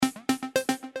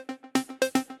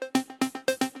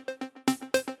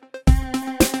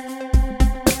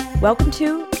Welcome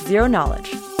to Zero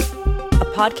Knowledge, a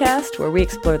podcast where we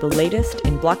explore the latest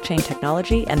in blockchain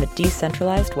technology and the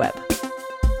decentralized web.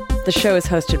 The show is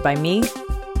hosted by me,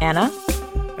 Anna.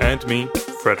 And me,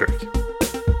 Frederick.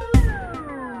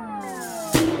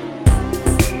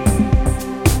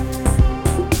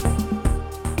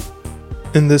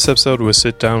 In this episode, we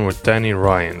sit down with Danny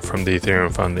Ryan from the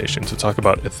Ethereum Foundation to talk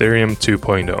about Ethereum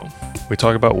 2.0. We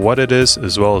talk about what it is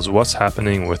as well as what's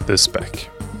happening with this spec.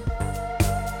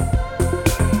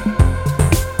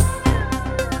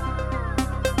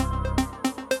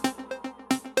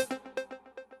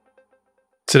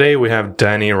 Today we have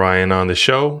Danny Ryan on the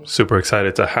show. Super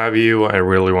excited to have you. I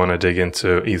really want to dig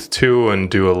into ETH2 and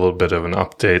do a little bit of an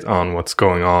update on what's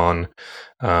going on.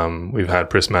 We've had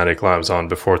Prismatic Labs on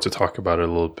before to talk about it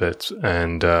a little bit,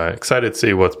 and excited to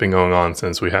see what's been going on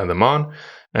since we had them on,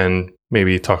 and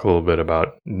maybe talk a little bit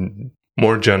about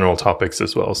more general topics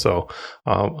as well. So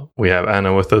we have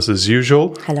Anna with us as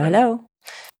usual. Hello, hello.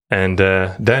 And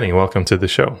Danny, welcome to the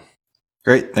show.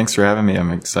 Great. Thanks for having me.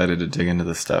 I'm excited to dig into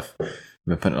this stuff.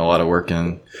 I've been putting a lot of work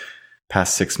in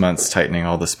past 6 months, tightening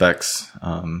all the specs.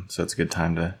 So it's a good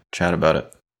time to chat about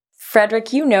it.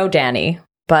 Frederick, you know Danny,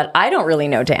 but I don't really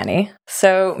know Danny.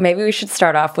 So maybe we should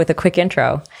start off with a quick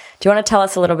intro. Do you want to tell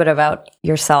us a little bit about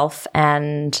yourself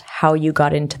and how you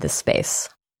got into this space?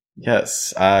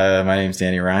 Yes. My name's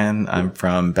Danny Ryan. I'm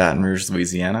from Baton Rouge,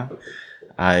 Louisiana.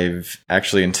 I've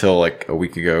actually, until like a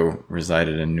week ago,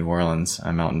 resided in New Orleans.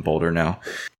 I'm out in Boulder now.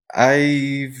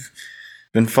 I've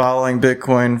been following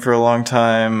Bitcoin for a long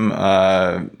time,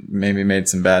 maybe made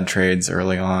some bad trades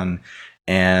early on,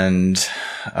 and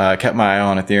kept my eye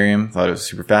on Ethereum. Thought it was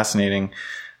super fascinating.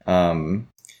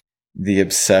 The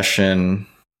obsession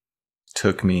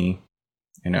took me,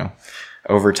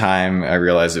 over time, I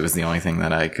realized it was the only thing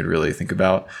that I could really think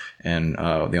about, and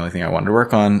the only thing I wanted to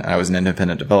work on. I was an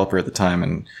independent developer at the time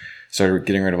and started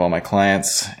getting rid of all my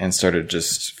clients and started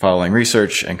just following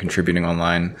research and contributing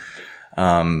online.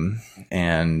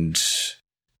 And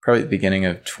probably at the beginning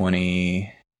of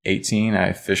 2018, I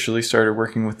officially started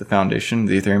working with the foundation,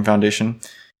 the Ethereum Foundation,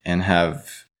 and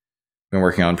have been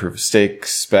working on proof of stake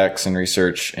specs and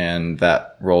research. And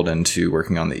that rolled into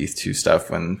working on the ETH2 stuff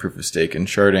when proof of stake and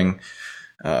sharding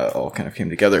all kind of came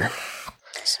together.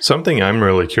 Something I'm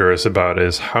really curious about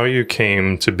is how you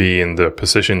came to be in the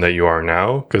position that you are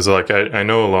now. Because I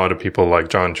know a lot of people like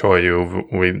John Choi, who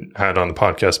we had on the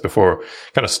podcast before,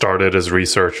 kind of started as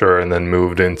researcher and then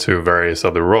moved into various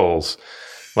other roles.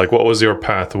 Like, what was your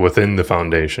path within the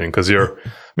foundation? Because you're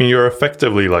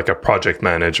effectively like a project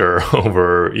manager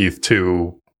over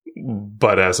ETH2,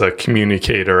 but as a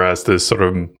communicator, as this sort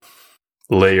of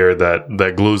layer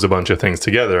that glues a bunch of things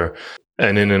together.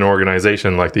 And in an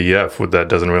organization like the EF that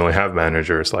doesn't really have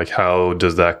managers, like how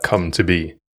does that come to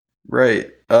be? Right.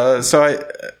 So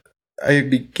I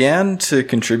began to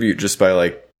contribute just by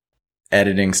like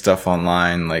editing stuff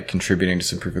online, like contributing to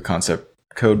some proof of concept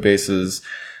code bases.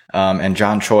 And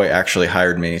John Choi actually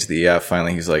hired me to the EF.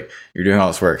 Finally, he's like, "You're doing all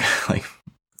this work, like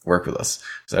work with us."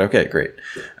 I said, "Okay, great."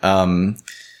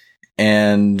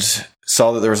 And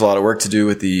saw that there was a lot of work to do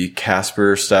with the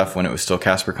Casper stuff when it was still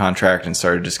Casper contract, and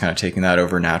started just kind of taking that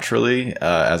over naturally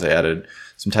as I added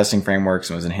some testing frameworks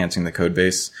and was enhancing the code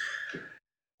base.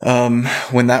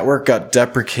 When that work got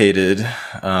deprecated,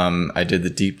 I did the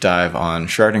deep dive on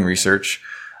sharding research.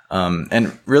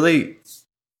 And really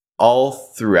all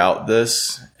throughout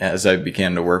this, as I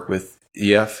began to work with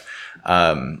EF,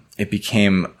 it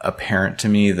became apparent to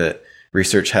me that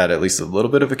research had at least a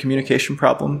little bit of a communication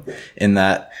problem, in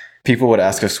that people would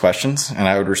ask us questions and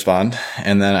I would respond.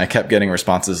 And then I kept getting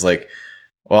responses like,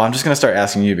 "Well, I'm just going to start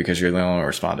asking you because you're the only one who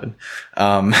responded."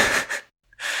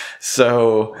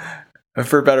 So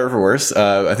for better or for worse,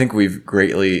 I think we've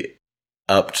greatly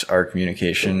upped our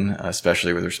communication,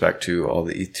 especially with respect to all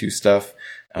the ETH2 stuff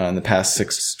in the past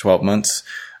 6 to 12 months.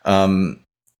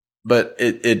 But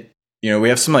we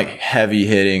have some like heavy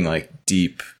hitting, like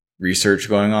deep research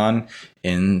going on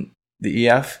in the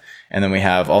EF. And then we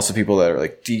have also people that are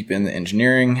like deep in the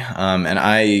engineering. And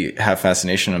I have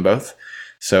fascination on both.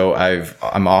 So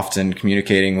I'm often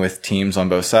communicating with teams on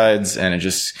both sides, and it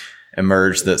just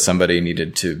emerged that somebody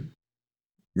needed to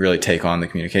really take on the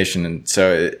communication. And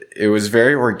so it was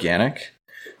very organic.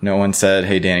 No one said,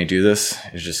 "Hey, Danny, do this."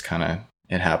 It's just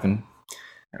it happened.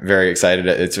 I'm very excited.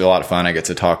 It's a lot of fun. I get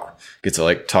to talk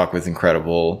with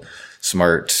incredible,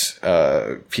 smart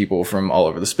people from all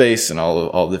over the space and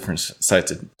all the different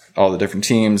sites, all the different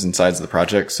teams and sides of the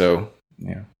project. So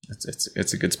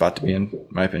it's a good spot to be in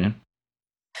my opinion.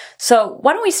 So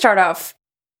why don't we start off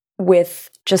with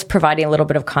just providing a little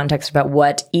bit of context about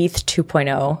what ETH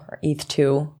 2.0 or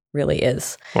ETH2 really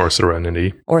is. Or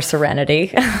Serenity. Or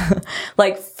Serenity.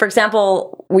 Like, for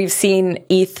example, we've seen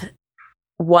ETH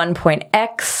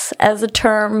 1.x as a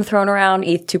term thrown around,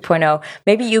 ETH 2.0.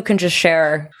 Maybe you can just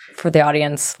share for the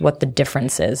audience what the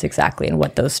difference is exactly and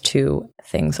what those two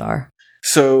things are.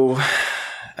 So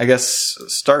I guess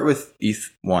start with ETH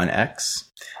 1x.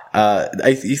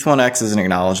 ETH 1x is an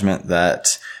acknowledgement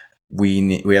that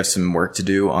we have some work to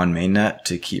do on mainnet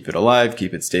to keep it alive,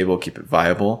 keep it stable, keep it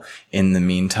viable. In the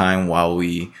meantime, while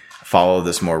we follow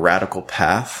this more radical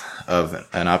path of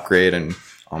an upgrade and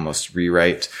almost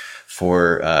rewrite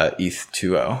for ETH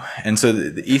 2.0. And so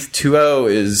the ETH 2.0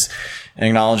 is an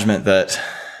acknowledgement that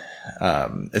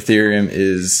Ethereum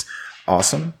is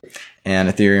awesome, and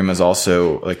Ethereum is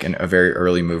also like a very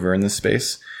early mover in this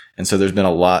space. And so there's been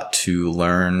a lot to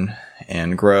learn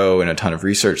and grow and a ton of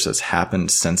research that's happened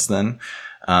since then.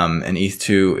 And ETH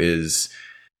 2 is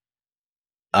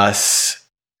us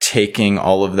taking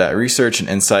all of that research and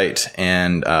insight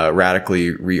and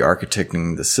radically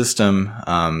re-architecting the system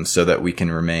so that we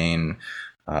can remain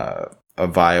a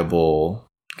viable,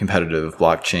 competitive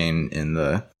blockchain in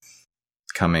the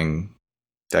coming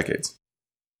decades.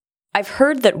 I've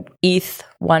heard that ETH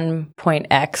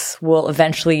 1.x will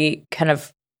eventually kind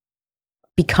of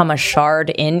become a shard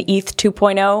in ETH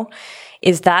 2.0.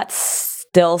 Is that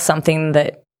still something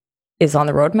that is on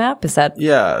the roadmap? Is that?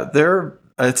 Yeah,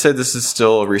 I'd say this is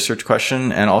still a research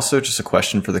question and also just a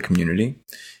question for the community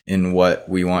in what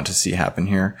we want to see happen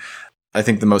here. I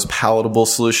think the most palatable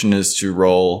solution is to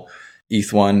roll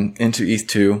ETH 1 into ETH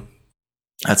 2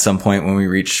 at some point when we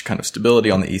reach kind of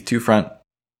stability on the ETH 2 front.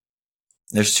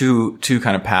 There's two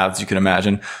kind of paths you can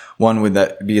imagine. One would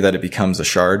be that it becomes a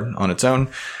shard on its own.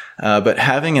 But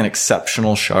having an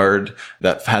exceptional shard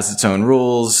that has its own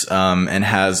rules, and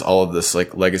has all of this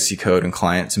like legacy code and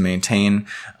client to maintain,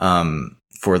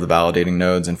 for the validating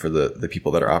nodes and for the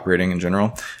people that are operating in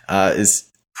general, is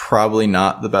probably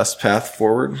not the best path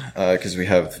forward, because we'd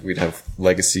have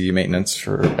legacy maintenance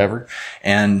forever.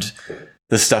 And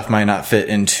this stuff might not fit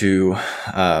into,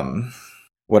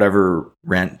 whatever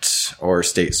rent or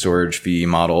state storage fee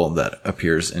model that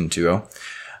appears in 2.0.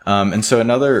 And so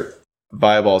another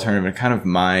viable alternative, and kind of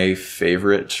my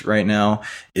favorite right now,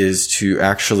 is to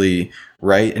actually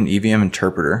write an EVM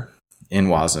interpreter in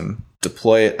Wasm,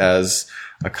 deploy it as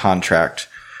a contract,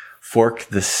 fork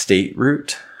the state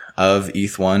root of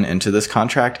ETH 1 into this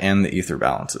contract and the Ether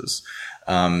balances,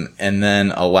 and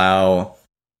then allow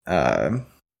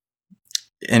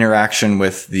interaction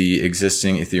with the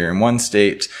existing Ethereum 1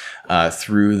 state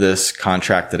through this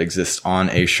contract that exists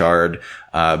on a shard in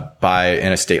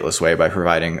a stateless way by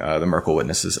providing the Merkle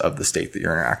witnesses of the state that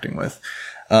you're interacting with.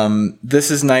 This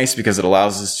is nice because it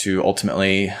allows us to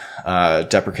ultimately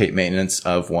deprecate maintenance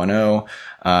of 1.0.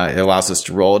 It allows us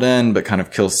to roll it in, but kind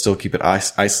of still keep it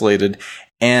isolated.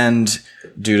 And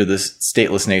due to this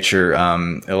stateless nature,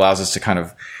 it allows us to kind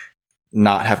of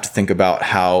not have to think about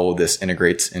how this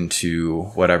integrates into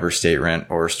whatever state rent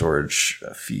or storage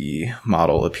fee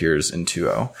model appears in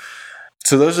 2.0.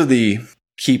 So those are the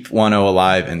keep 1.0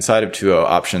 alive inside of 2.0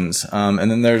 options. And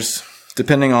then there's,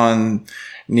 depending on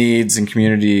needs and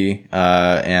community,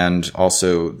 and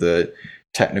also the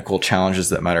technical challenges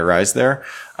that might arise there,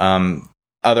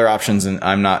 other options, and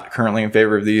I'm not currently in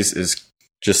favor of these, is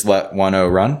just let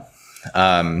 1.0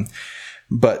 run.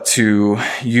 But to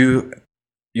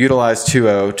utilize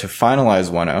 2.0 to finalize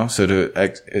 1.0, so to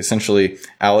essentially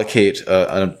allocate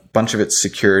a bunch of its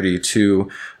security to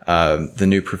the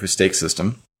new proof of stake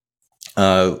system,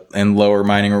 and lower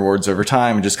mining rewards over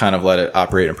time and just kind of let it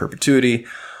operate in perpetuity,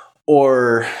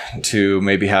 or to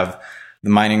maybe have the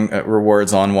mining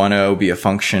rewards on 1.0 be a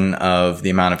function of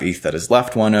the amount of ETH that is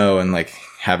left 1.0 and like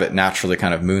have it naturally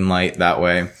kind of moonlight that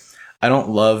way. I don't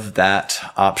love that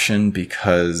option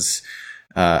because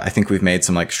I think we've made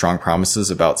some like strong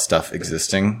promises about stuff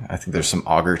existing. I think there's some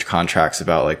Augur contracts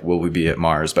about like, will we be at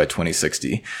Mars by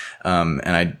 2060?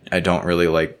 And I don't really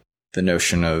like the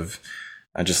notion of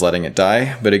just letting it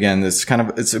die. But again,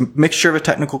 it's a mixture of a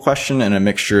technical question and a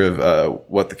mixture of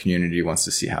what the community wants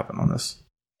to see happen on this.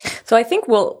 So I think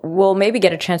we'll maybe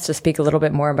get a chance to speak a little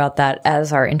bit more about that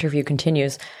as our interview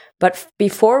continues. But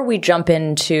before we jump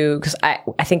into, because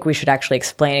I think we should actually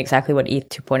explain exactly what ETH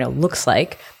 2.0 looks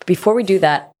like. But before we do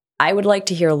that, I would like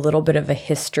to hear a little bit of a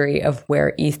history of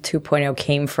where ETH 2.0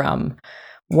 came from,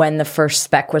 when the first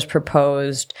spec was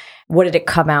proposed. What did it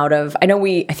come out of? I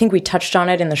think we touched on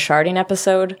it in the sharding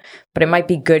episode, but it might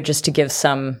be good just to give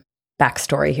some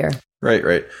backstory here.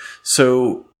 Right.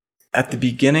 So at the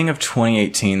beginning of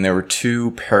 2018, there were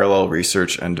two parallel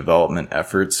research and development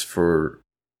efforts for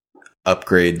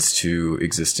upgrades to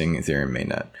existing Ethereum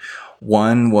mainnet.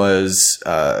 One was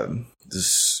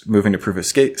this moving to proof of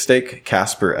stake,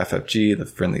 Casper FFG, the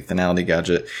friendly finality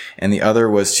gadget, and the other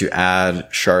was to add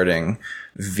sharding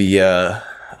via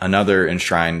another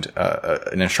enshrined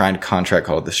contract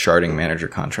called the Sharding Manager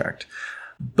contract.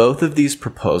 Both of these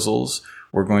proposals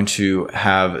were going to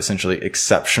have essentially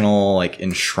exceptional, like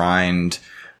enshrined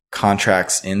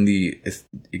contracts in the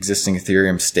existing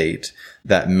Ethereum state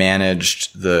that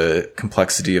managed the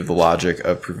complexity of the logic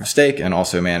of proof of stake and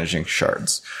also managing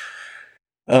shards.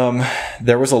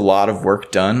 There was a lot of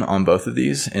work done on both of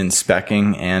these in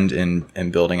speccing and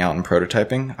in building out and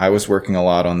prototyping. I was working a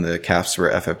lot on the Casper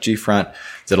FFG front,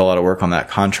 did a lot of work on that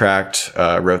contract,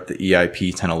 wrote the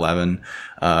EIP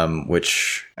 1011,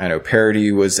 which I know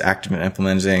Parity was active in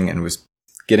implementing and was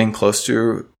getting close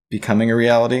to becoming a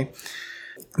reality.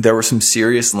 There were some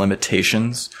serious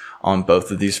limitations on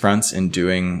both of these fronts in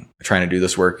trying to do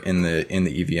this work in the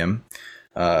EVM.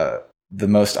 The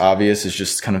most obvious is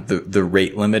just kind of the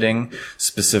rate limiting,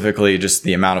 specifically just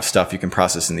the amount of stuff you can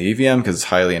process in the EVM because it's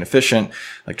highly inefficient.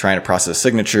 Like trying to process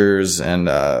signatures and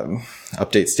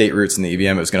update state roots in the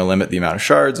EVM, it was going to limit the amount of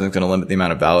shards and it's going to limit the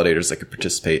amount of validators that could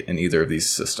participate in either of these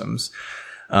systems,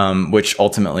 which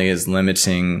ultimately is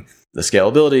limiting the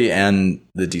scalability and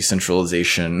the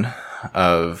decentralization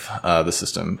of the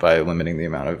system by limiting the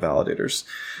amount of validators.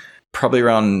 Probably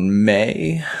around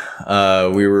May,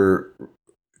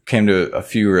 came to a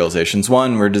few realizations.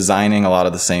 One, we're designing a lot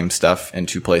of the same stuff in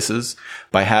two places.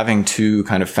 By having two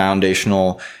kind of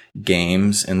foundational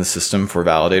games in the system for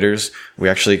validators, we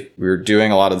were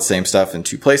doing a lot of the same stuff in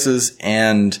two places,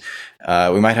 and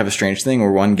we might have a strange thing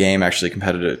where one game actually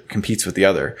competes with the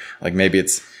other. Like maybe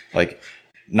it's like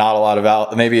not a lot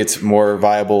of maybe it's more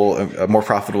viable, more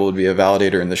profitable to be a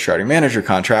validator in the Sharding Manager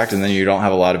contract, and then you don't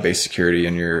have a lot of base security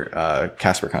in your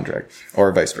Casper contract,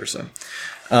 or vice versa.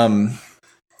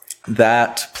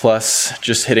 That plus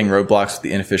just hitting roadblocks with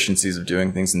the inefficiencies of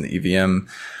doing things in the EVM.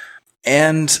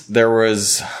 And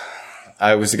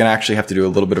I was going to actually have to do a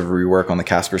little bit of rework on the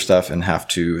Casper stuff and have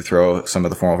to throw some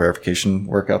of the formal verification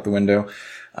work out the window,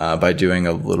 by doing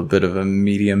a little bit of a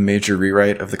medium major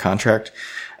rewrite of the contract.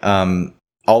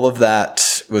 All of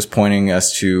that was pointing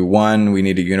us to, one, we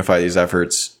need to unify these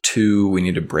efforts. Two, we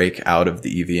need to break out of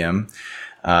the EVM,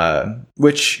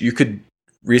 which you could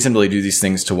reasonably do these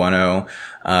things to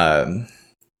 1.0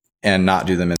 and not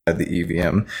do them inside the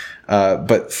EVM.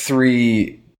 But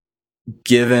three,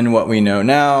 given what we know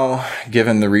now,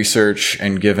 given the research,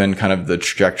 and given kind of the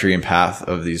trajectory and path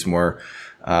of these more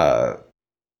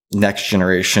next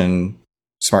generation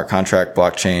smart contract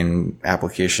blockchain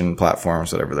application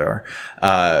platforms, whatever they are,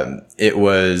 it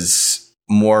was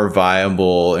more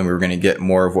viable and we were going to get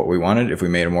more of what we wanted if we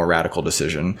made a more radical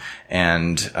decision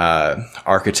and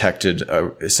architected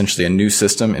essentially a new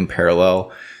system in parallel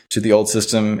to the old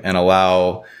system and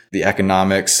allow the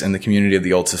economics and the community of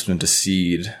the old system to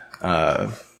seed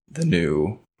the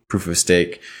new proof of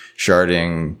stake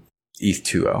sharding ETH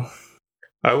 2.0.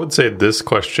 I would say this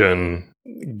question,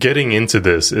 getting into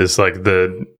this, is like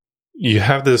you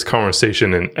have this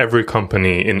conversation in every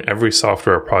company, in every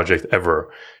software project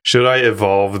ever. Should I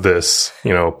evolve this,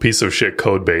 piece of shit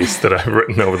code base that I've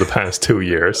written over the past 2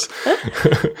 years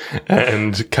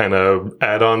and kind of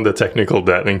add on the technical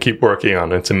debt and keep working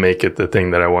on it to make it the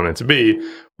thing that I want it to be?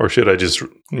 Or should I just,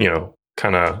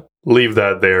 kind of leave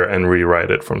that there and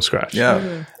rewrite it from scratch?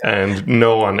 Yeah. And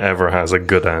no one ever has a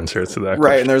good answer to that Right.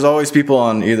 question. And there's always people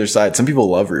on either side. Some people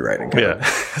love rewriting code. Yeah.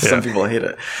 Some people hate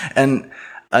it. And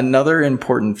another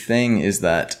important thing is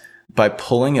that by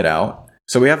pulling it out,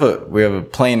 so we have a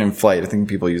plane in flight. I think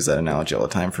people use that analogy all the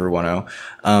time for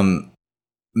 1.0.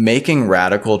 Making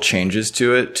radical changes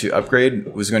to it to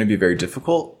upgrade was going to be very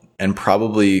difficult and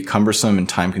probably cumbersome and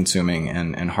time consuming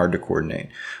and hard to coordinate.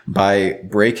 By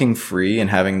breaking free and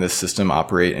having the system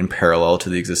operate in parallel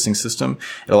to the existing system,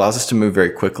 it allows us to move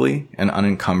very quickly and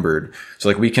unencumbered. So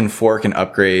like we can fork and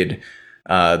upgrade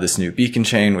this new beacon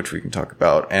chain, which we can talk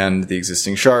about, and the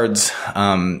existing shards,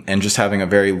 and just having a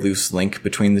very loose link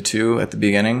between the two at the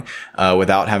beginning,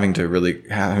 without having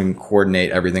to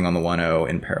coordinate everything on the 1.0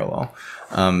 in parallel.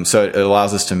 So it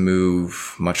allows us to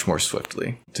move much more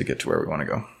swiftly to get to where we want to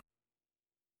go.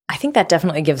 I think that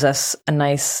definitely gives us a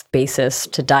nice basis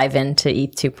to dive into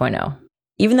ETH 2.0.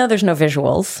 Even though there's no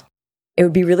visuals, it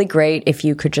would be really great if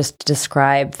you could just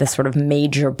describe the sort of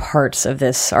major parts of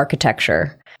this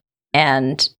architecture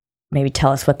and maybe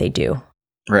tell us what they do.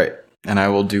 Right. And I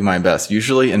will do my best.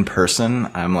 Usually in person,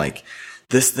 I'm like,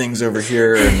 this thing's over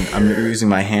here, and I'm using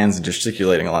my hands and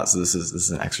gesticulating a lot. So this is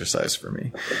an exercise for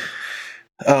me.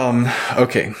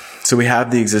 Okay. So we have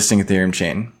the existing Ethereum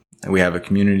chain. We have a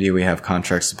community, we have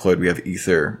contracts deployed, we have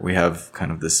Ether, we have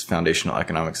kind of this foundational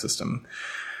economic system.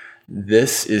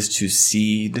 This is to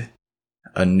seed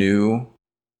a new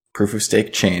proof of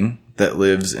stake chain that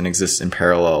lives and exists in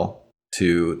parallel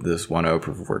to this 1.0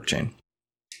 proof of work chain.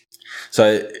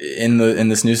 So in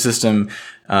this new system,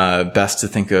 best to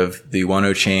think of the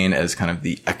 1.0 chain as kind of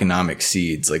the economic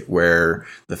seeds, like where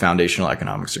the foundational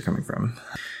economics are coming from.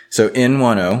 So in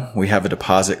 1.0, we have a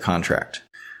deposit contract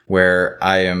where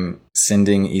I am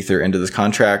sending Ether into this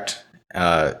contract.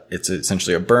 It's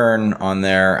essentially a burn on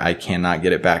there. I cannot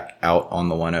get it back out on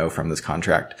the 1.0 from this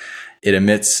contract. It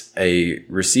emits a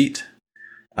receipt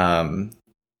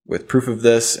with proof of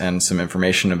this and some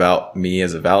information about me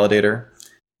as a validator.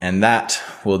 And that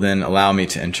will then allow me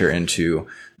to enter into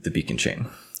the beacon chain.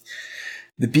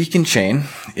 The beacon chain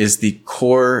is the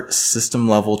core system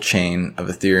level chain of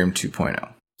Ethereum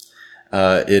 2.0.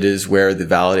 It is where the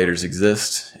validators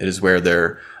exist. It is where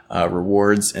their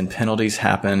rewards and penalties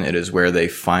happen. It is where they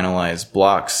finalize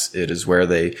blocks. It is where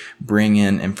they bring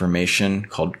in information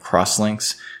called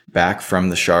crosslinks back from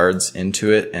the shards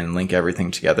into it and link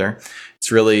everything together.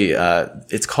 It's really,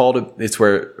 it's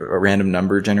where a random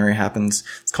number generator happens.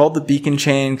 It's called the beacon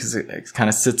chain because it kind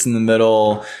of sits in the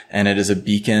middle, and it is a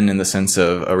beacon in the sense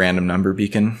of a random number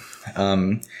beacon.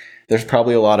 There's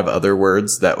probably a lot of other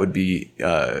words that would be,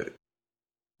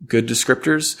 good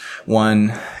descriptors. One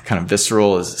kind of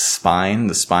visceral is spine,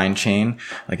 the spine chain.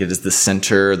 Like it is the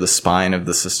center, the spine of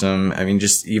the system. I mean,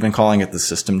 just even calling it the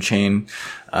system chain,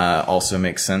 also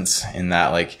makes sense in that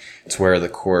like it's where the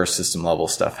core system level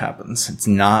stuff happens. It's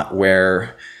not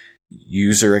where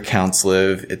user accounts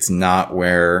live. It's not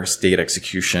where state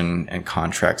execution and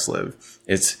contracts live.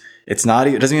 It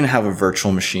doesn't even have a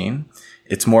virtual machine.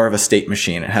 It's more of a state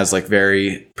machine. It has like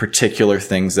very particular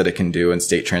things that it can do and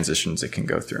state transitions it can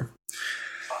go through.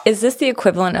 Is this the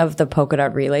equivalent of the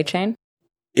Polkadot relay chain?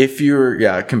 If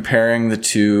you're, comparing the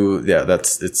two,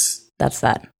 that's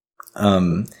that.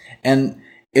 And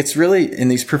it's really in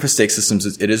these proof of stake systems,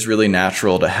 it is really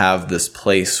natural to have this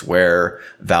place where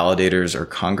validators are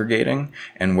congregating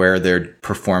and where they're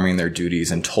performing their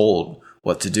duties and told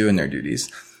what to do in their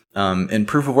duties. In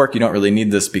proof of work, you don't really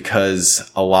need this because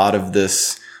a lot of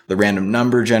this, the random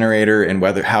number generator and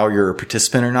how you're a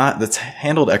participant or not, that's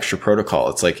handled extra protocol.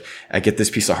 It's like I get this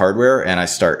piece of hardware and I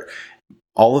start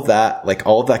all of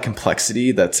that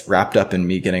complexity that's wrapped up in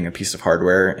me getting a piece of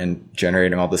hardware and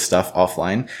generating all this stuff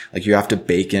offline. Like you have to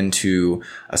bake into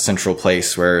a central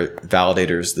place where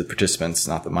validators, the participants,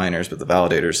 not the miners, but the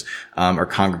validators, are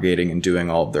congregating and doing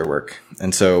all of their work.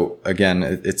 And so again,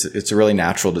 it's a really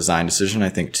natural design decision, I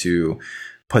think, to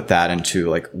put that into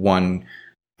like one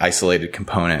isolated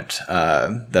component,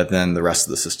 that then the rest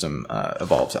of the system,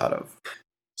 evolves out of.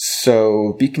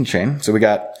 So beacon chain. So we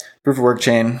got proof of work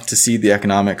chain to seed the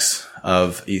economics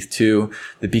of ETH2,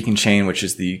 the beacon chain, which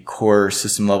is the core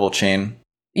system level chain.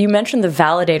 You mentioned the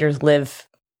validators live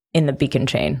in the beacon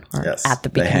chain, or yes, at the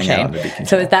beacon chain. On the beacon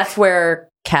so chain. That's where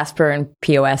Casper and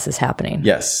POS is happening.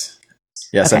 Yes.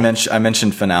 Okay. I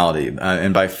mentioned finality,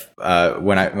 and by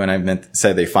when I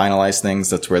said they finalize things,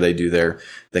 that's where they do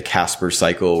the Casper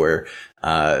cycle, where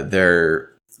they're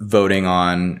voting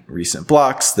on recent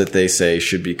blocks that they say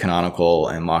should be canonical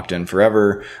and locked in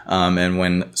forever. And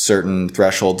when certain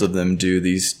thresholds of them do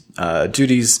these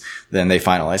duties, then they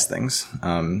finalize things.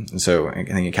 And so I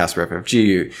think in Casper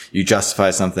FFG, you justify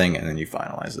something and then you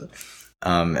finalize it.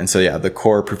 And so the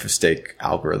core proof of stake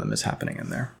algorithm is happening in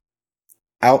there.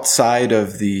 Outside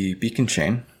of the beacon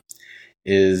chain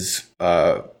is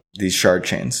these shard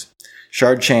chains.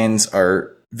 Shard chains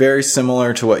are very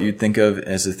similar to what you'd think of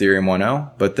as Ethereum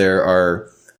 1.0, but there are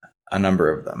a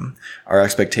number of them. Our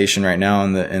expectation right now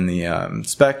in the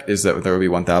spec is that there will be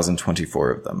 1,024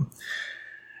 of them.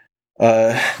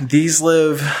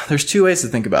 There's two ways to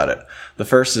think about it. The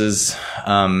first is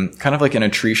kind of like in a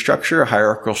tree structure, a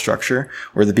hierarchical structure,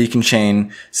 where the beacon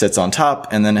chain sits on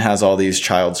top and then it has all these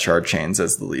child shard chains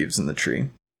as the leaves in the tree.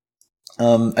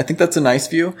 I think that's a nice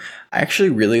view. I actually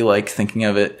really like thinking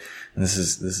of it, and this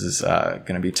is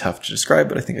going to be tough to describe,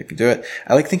 but I think I could do it.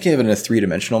 I like thinking of it in a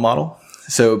three-dimensional model.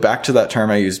 So back to that term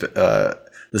I used,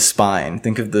 the spine.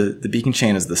 Think of the beacon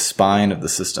chain as the spine of the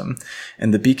system.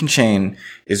 And the beacon chain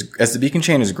as the beacon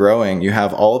chain is growing, you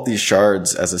have all of these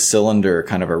shards as a cylinder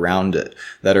kind of around it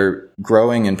that are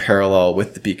growing in parallel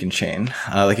with the beacon chain.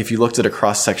 Like if you looked at a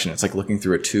cross section, it's like looking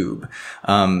through a tube.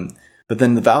 But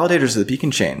then the validators of the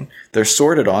beacon chain, they're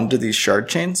sorted onto these shard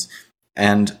chains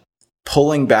and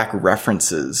pulling back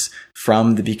references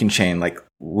from the beacon chain, like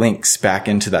links back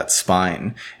into that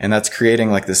spine. And that's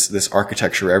creating like this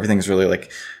architecture where everything's really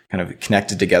like kind of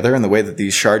connected together. And the way that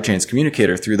these shard chains communicate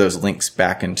are through those links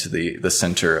back into the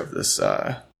center of this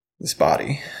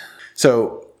body.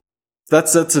 So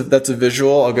that's a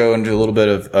visual. I'll go into a little bit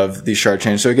of these shard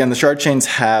chains. So again, the shard chains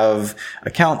have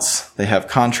accounts, they have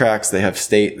contracts, they have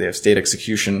state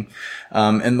execution.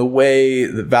 And the way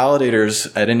the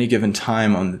validators at any given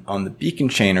time on the beacon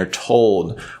chain are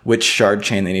told which shard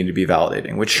chain they need to be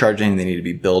validating, which shard chain they need to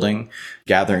be building,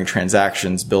 gathering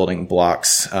transactions, building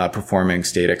blocks, performing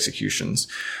state executions.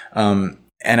 And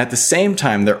at the same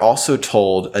time, they're also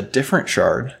told a different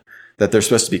shard that they're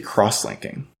supposed to be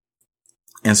cross-linking.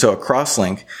 And so a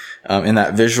crosslink, in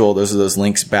that visual, those are those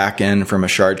links back in from a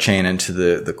shard chain into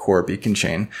the core beacon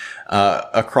chain.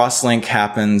 A crosslink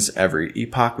happens every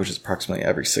epoch, which is approximately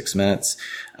every 6 minutes,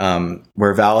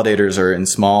 where validators are in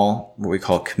small, what we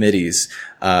call committees.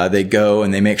 They go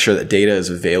and they make sure that data is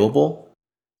available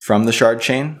from the shard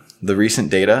chain, the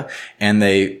recent data, and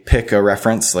they pick a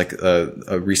reference, like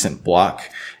a recent block,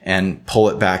 and pull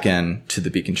it back in to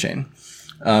the beacon chain.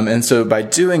 And so by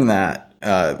doing that,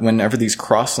 whenever these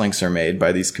crosslinks are made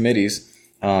by these committees,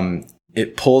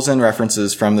 it pulls in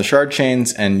references from the shard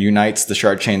chains and unites the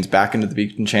shard chains back into the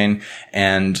beacon chain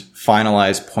and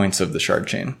finalize points of the shard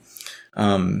chain.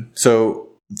 So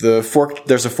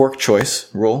there's a fork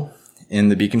choice rule in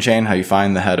the beacon chain, how you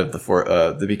find the head of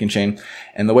the beacon chain.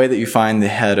 And the way that you find the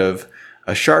head of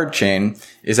a shard chain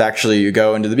is actually you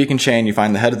go into the beacon chain, you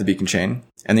find the head of the beacon chain,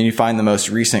 and then you find the most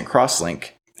recent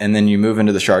crosslink. And then you move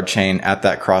into the shard chain at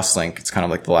that crosslink. It's kind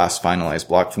of like the last finalized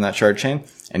block from that shard chain,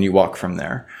 and you walk from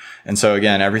there. And so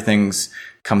again, everything's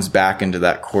comes back into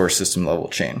that core system level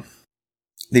chain.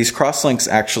 These crosslinks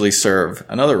actually serve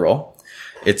another role.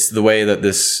 It's the way that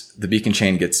the beacon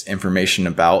chain gets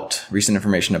recent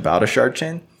information about a shard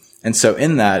chain. And so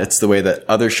in that, it's the way that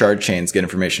other shard chains get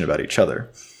information about each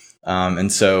other.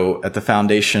 And so at the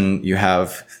foundation, you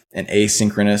have an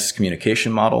asynchronous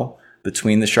communication model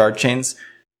between the shard chains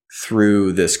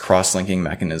through this cross-linking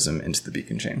mechanism into the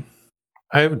beacon chain.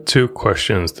 I have 2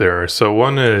 questions there. So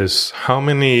one is, how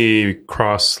many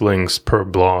cross links per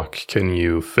block can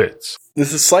you fit?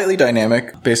 This is slightly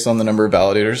dynamic based on the number of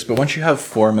validators, but once you have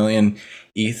 4 million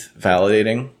ETH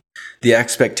validating, the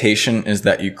expectation is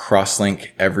that you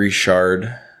cross-link every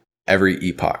shard every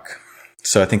epoch.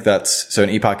 So I think an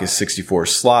epoch is 64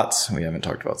 slots. We haven't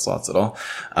talked about slots at all.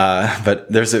 But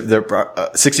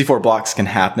 64 blocks can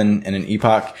happen in an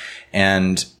epoch,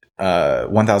 and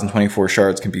 1,024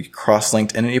 shards can be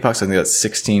cross-linked in an epoch. So I think that's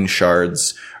 16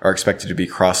 shards are expected to be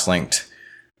cross-linked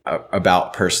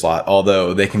about per slot,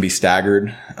 although they can be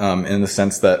staggered, in the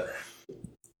sense that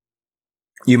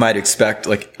you might expect,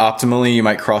 like optimally, you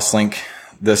might cross-link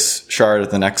this shard at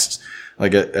the next,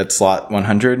 like at slot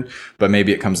 100, but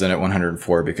maybe it comes in at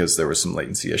 104 because there was some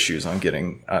latency issues on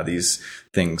getting these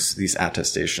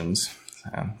attestations.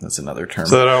 That's another term.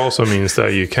 So that also means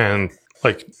that you can,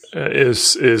 like,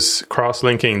 is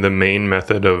cross-linking the main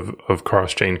method of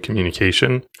cross-chain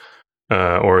communication?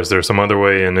 Or is there some other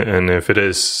way? And if it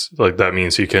is, like, that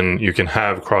means you can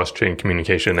have cross-chain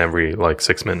communication every, like,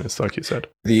 6 minutes, like you said.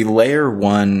 The layer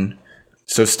 1,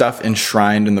 so stuff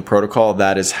enshrined in the protocol,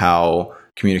 that is how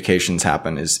communications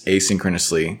happen, is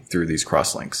asynchronously through these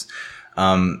crosslinks.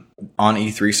 On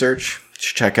ETH Research,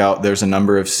 check out, there's a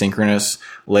number of synchronous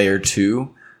layer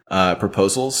 2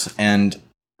 proposals, and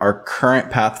our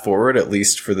current path forward, at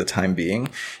least for the time being,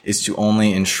 is to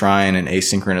only enshrine an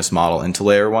asynchronous model into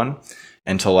layer 1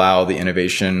 and to allow the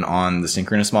innovation on the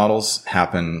synchronous models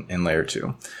happen in layer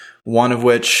 2. One of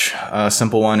which, a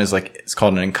simple one, is it's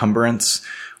called an encumbrance,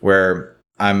 where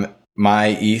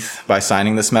my ETH, by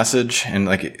signing this message,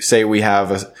 and say we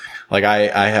have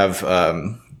I have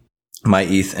my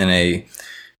ETH in a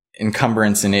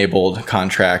encumbrance enabled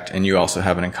contract, and you also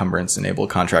have an encumbrance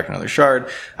enabled contract in another shard.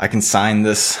 I can sign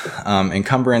this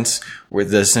encumbrance, where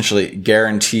this essentially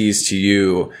guarantees to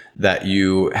you that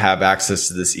you have access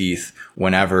to this ETH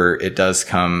whenever the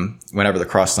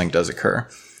crosslink does occur.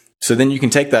 So then you can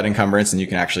take that encumbrance and you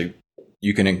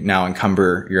can now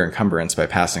encumber your encumbrance by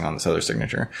passing on this other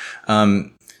signature.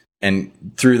 And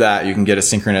through that, you can get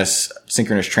synchronous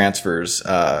transfers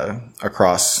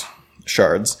across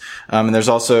shards. And there's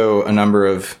also a number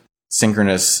of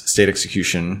synchronous state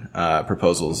execution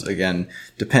proposals, again,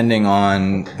 depending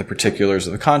on the particulars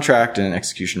of the contract and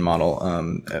execution model.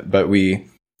 But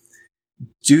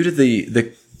due to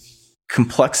the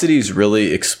complexities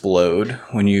really explode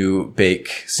when you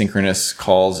bake synchronous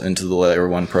calls into the layer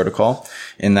 1 protocol,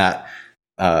 in that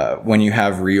when you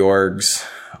have reorgs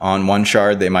on one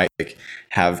shard, they might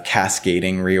have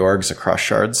cascading reorgs across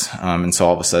shards. And so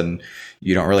all of a sudden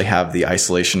you don't really have the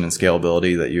isolation and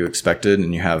scalability that you expected.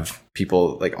 And you have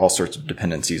people like all sorts of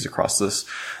dependencies across this.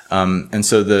 And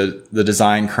so the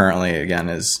design currently again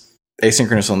is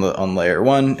asynchronous on layer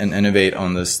 1 and innovate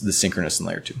on the synchronous in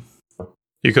layer 2.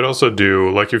 You could also do,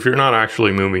 like, if you're not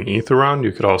actually moving ETH around,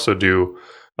 you could also do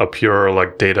a pure,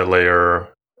 like, data layer,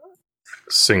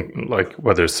 like,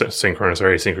 whether it's synchronous or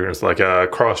asynchronous, like a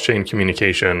cross-chain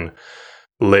communication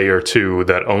layer 2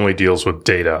 that only deals with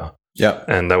data. Yeah.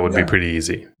 And that would be pretty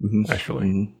easy, actually.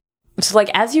 Mm-hmm. So,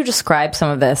 like, as you describe some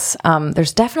of this,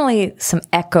 there's definitely some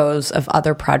echoes of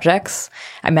other projects.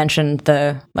 I mentioned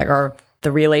the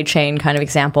relay chain kind of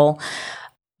example.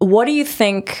 What do you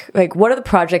think, like, what are the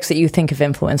projects that you think have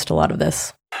influenced a lot of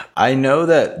this? I know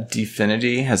that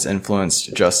Dfinity has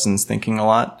influenced Justin's thinking a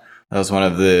lot. That was one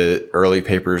of the early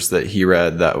papers that he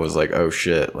read that was like, oh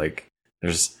shit, like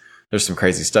there's some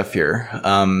crazy stuff here.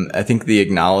 I think the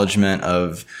acknowledgement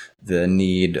of the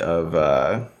need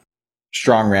of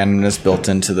strong randomness built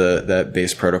into that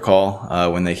base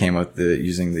protocol when they came up with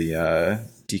using the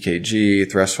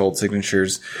DKG threshold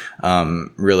signatures,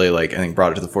 really, like, I think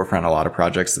brought it to the forefront a lot of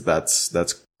projects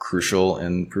that's crucial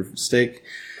in proof of stake.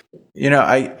 You know,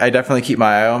 I definitely keep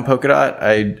my eye on Polkadot.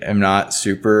 I am not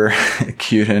super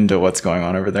cued into what's going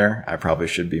on over there. I probably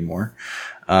should be more.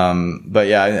 But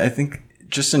yeah, I think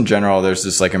just in general, there's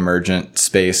this like emergent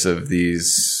space of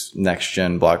these next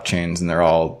gen blockchains, and they're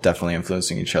all definitely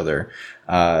influencing each other.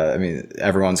 I mean,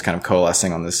 everyone's kind of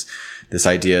coalescing on this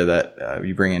idea that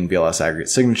you bring in BLS aggregate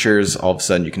signatures, all of a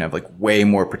sudden you can have like way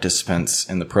more participants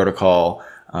in the protocol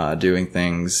doing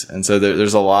things. And so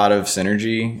there's a lot of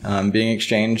synergy being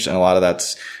exchanged, and a lot of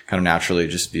that's kind of naturally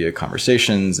just via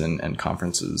conversations and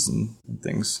conferences and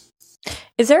things.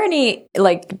 Is there any,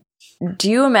 like, do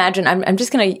you imagine, I'm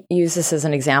just going to use this as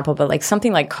an example, but like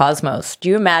something like Cosmos, do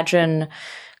you imagine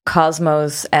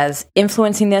Cosmos as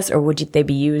influencing this, or would they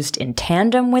be used in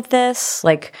tandem with this?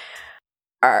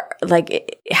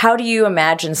 How do you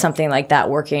imagine something like that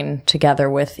working together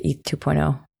with ETH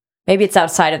 2.0? Maybe it's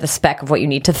outside of the spec of what you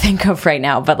need to think of right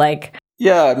now, but like...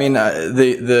 Yeah, I mean,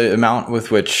 the amount with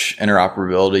which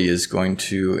interoperability is going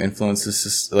to influence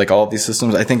this, like all of these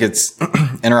systems, I think it's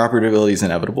interoperability is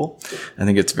inevitable. I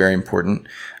think it's very important.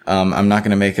 I'm not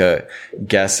going to make a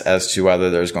guess as to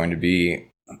whether there's going to be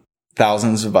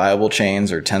thousands of viable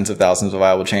chains or tens of thousands of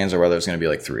viable chains, or whether it's going to be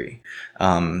like 3.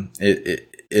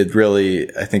 It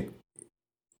really, I think,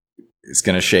 is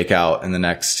going to shake out in the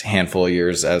next handful of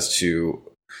years as to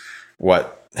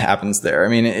what happens there. I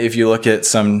mean, if you look at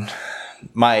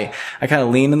I kind of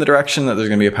lean in the direction that there's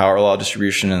going to be a power law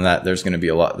distribution, and that there's going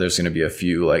to be a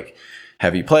few like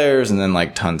heavy players and then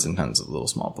like tons and tons of little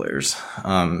small players.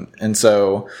 And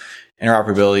so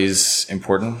interoperability is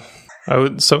important.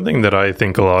 Something that I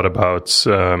think a lot about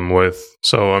so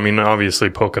I mean,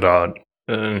 obviously Polkadot,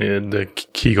 the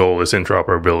key goal is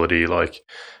interoperability. Like,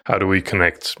 how do we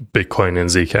connect Bitcoin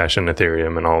and Zcash and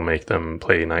Ethereum and all make them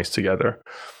play nice together?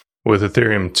 With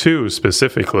Ethereum 2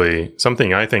 specifically,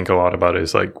 something I think a lot about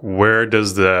is like, where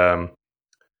does the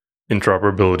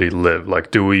interoperability live?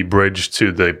 Like, do we bridge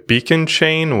to the beacon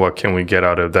chain? What can we get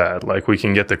out of that? Like, we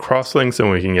can get the crosslinks and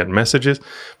we can get messages,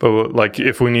 but like,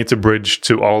 if we need to bridge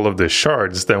to all of the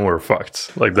shards, then we're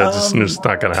fucked. Like, that's just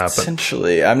not going to happen.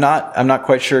 Essentially, I'm not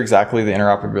quite sure exactly the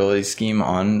interoperability scheme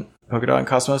on Polkadot and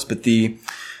Cosmos, but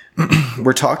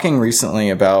we're talking recently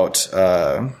about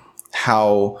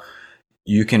how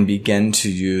you can begin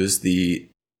to use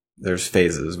there's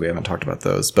phases. We haven't talked about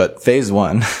those, but phase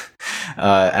 1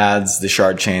 adds the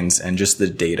shard chains and just the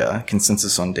data,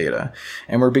 consensus on data.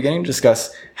 And we're beginning to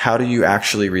discuss how do you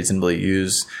actually reasonably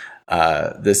use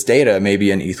this data,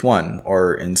 maybe in ETH1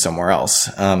 or in somewhere else.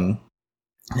 And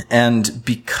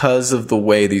because of the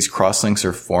way these crosslinks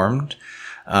are formed,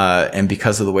 and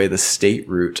because of the way the state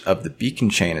root of the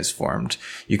beacon chain is formed,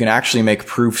 you can actually make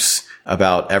proofs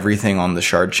about everything on the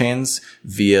shard chains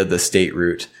via the state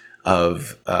root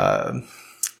of the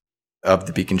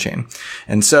beacon chain.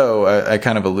 And so I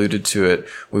kind of alluded to it.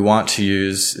 We want to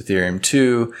use Ethereum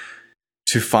 2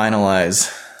 to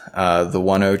finalize the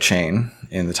 1.0 chain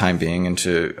in the time being, and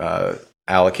to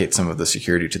allocate some of the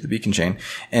security to the beacon chain.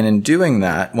 And in doing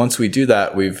that, once we do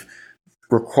that, we've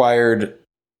required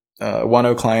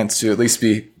 1.0 clients to at least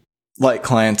be like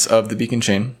clients of the beacon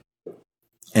chain.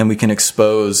 And we can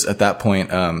expose at that point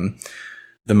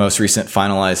the most recent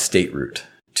finalized state root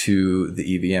to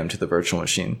the EVM, to the virtual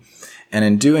machine. And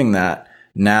in doing that,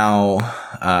 now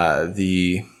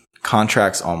the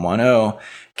contracts on 1.0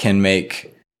 can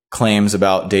make claims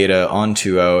about data on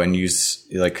 2.0 and use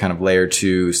like kind of layer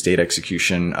 2 state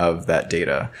execution of that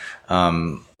data.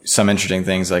 some interesting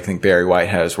things. I think Barry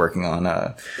Whitehead is working on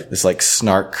this like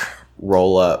snark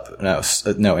roll up. No,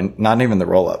 not even the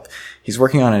roll up. He's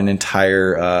working on an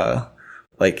entire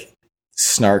like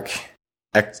snark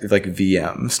like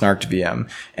VM, snarked VM.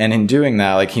 And in doing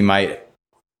that, like he might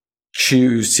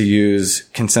choose to use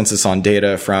consensus on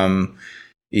data from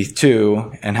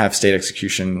ETH2 and have state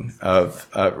execution of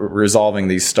resolving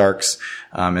these Starks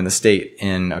in the state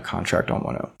in a contract on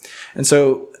 1.0. And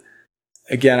so,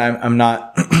 again, I'm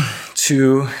not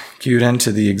too cued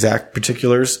into the exact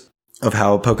particulars of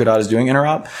how Polkadot is doing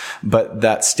interop, but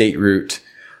that state root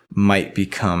might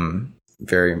become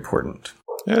very important.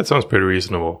 Yeah, it sounds pretty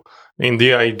reasonable. I mean,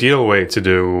 the ideal way to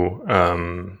do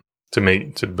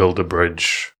to build a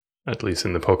bridge, at least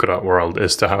in the Polkadot world,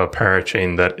 is to have a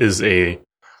parachain that is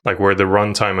where the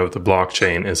runtime of the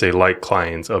blockchain is a light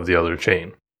client of the other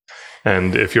chain.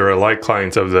 And if you're a light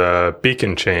client of the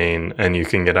beacon chain and you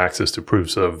can get access to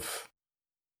proofs of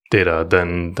data,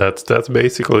 then that's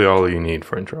basically all you need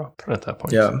for interop at that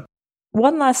point. Yeah.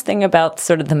 One last thing about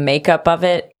sort of the makeup of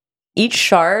it. Each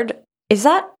shard,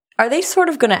 are they sort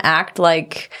of going to act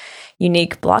like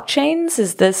unique blockchains?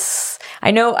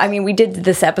 We did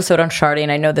this episode on sharding.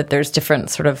 I know that there's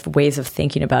different sort of ways of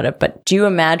thinking about it, but do you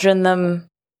imagine them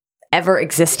ever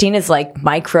existing as like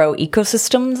micro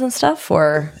ecosystems and stuff,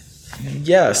 or?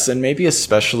 Yes, and maybe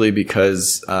especially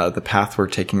because the path we're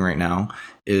taking right now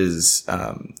is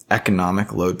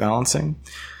economic load balancing.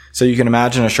 So you can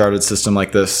imagine a sharded system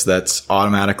like this that's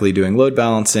automatically doing load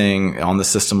balancing on the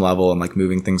system level and like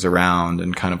moving things around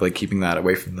and kind of like keeping that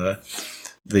away from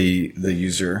the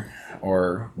user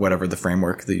or whatever the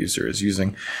framework the user is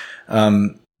using.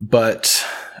 But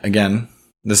again,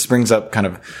 this brings up kind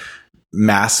of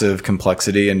massive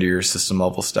complexity into your system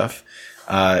level stuff.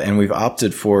 And we've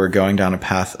opted for going down a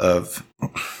path of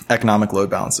economic load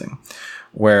balancing,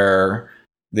 where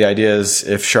the idea is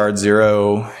if shard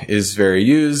 0 is very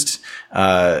used,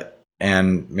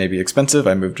 and maybe expensive,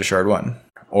 I move to shard 1.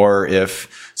 Or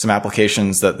if some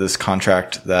applications that this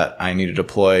contract that I need to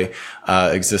deploy,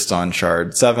 exist on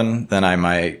shard 7, then I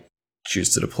might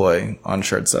choose to deploy on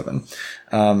shard 7.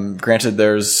 Granted,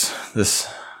 there's this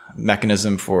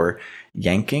mechanism for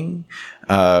yanking,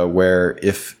 where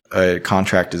if a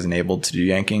contract is enabled to do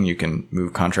yanking, you can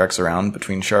move contracts around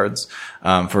between shards.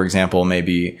 For example,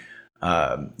 maybe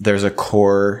there's a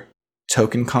core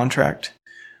token contract,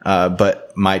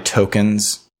 but my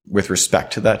tokens with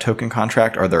respect to that token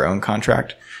contract are their own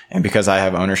contract. And because I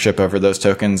have ownership over those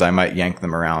tokens, I might yank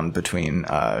them around between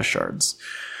shards.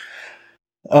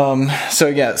 So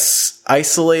yes,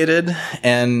 isolated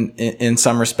and in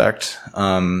some respect,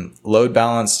 load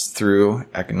balanced through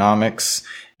economics.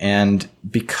 And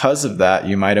because of that,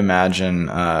 you might imagine,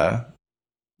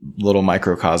 little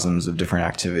microcosms of different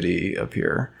activity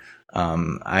appear.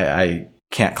 I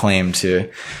can't claim to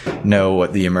know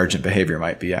what the emergent behavior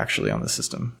might be actually on the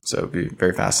system. So it'd be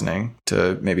very fascinating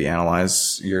to maybe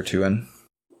analyze year 2 in.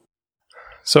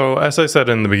 So as I said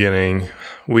in the beginning,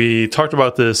 we talked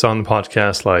about this on the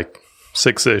podcast like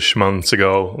 6-ish months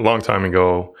ago, a long time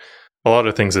ago. A lot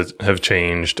of things that have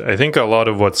changed. I think a lot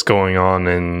of what's going on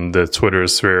in the Twitter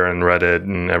sphere and Reddit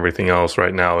and everything else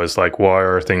right now is like,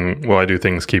 why do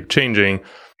things keep changing?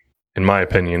 In my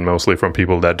opinion, mostly from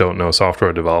people that don't know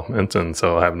software development and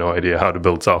so have no idea how to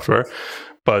build software.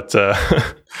 But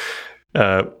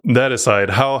that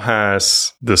aside, how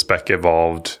has the spec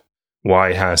evolved?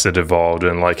 Why has it evolved?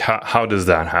 And like, how does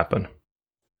that happen?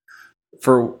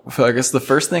 For I guess the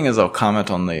first thing is I'll comment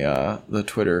on the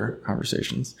Twitter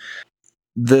conversations.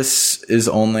 This is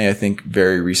only, I think,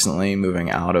 very recently moving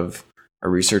out of a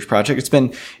research project. It's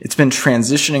been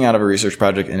transitioning out of a research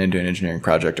project and into an engineering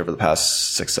project over the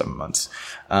past 6-7 months.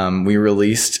 We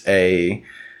released a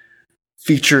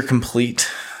feature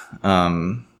complete,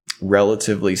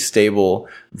 relatively stable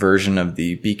version of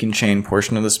the beacon chain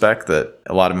portion of the spec that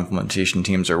a lot of implementation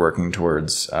teams are working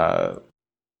towards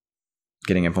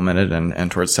getting implemented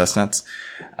and towards testnets.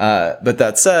 But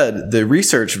that said, the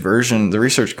research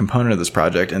component of this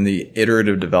project and the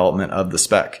iterative development of the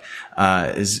spec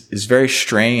is very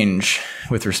strange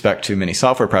with respect to many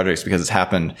software projects because it's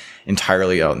happened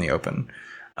entirely out in the open.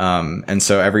 And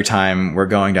so every time we're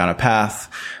going down a path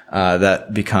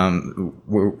that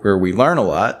where we learn a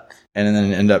lot and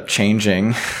then end up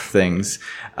changing things,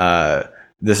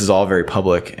 this is all very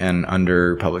public and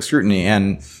under public scrutiny.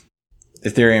 And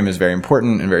Ethereum is very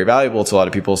important and very valuable to a lot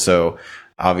of people. So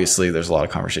obviously there's a lot of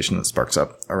conversation that sparks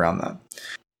up around that.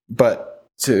 But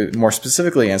to more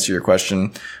specifically answer your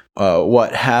question,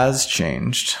 what has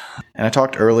changed? And I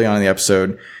talked early on in the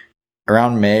episode,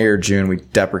 around May or June, we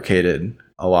deprecated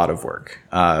a lot of work.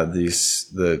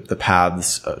 The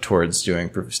paths towards doing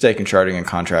proof of stake and sharding and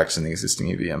contracts in the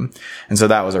existing EVM. And so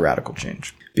that was a radical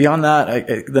change. Beyond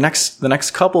that, the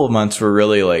next couple of months were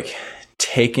really like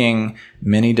taking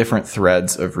many different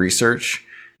threads of research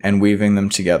and weaving them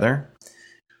together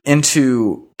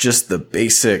into just the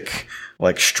basic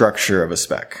like structure of a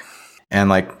spec. And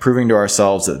like proving to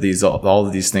ourselves that all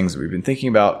of these things that we've been thinking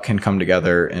about can come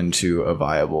together into a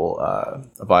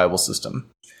viable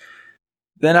system.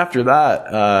 Then after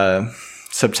that,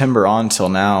 September on till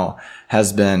now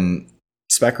has been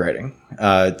spec writing,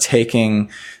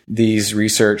 taking these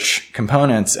research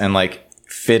components and like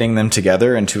fitting them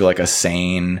together into like a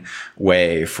sane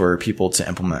way for people to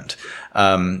implement.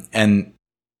 And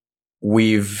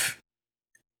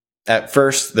at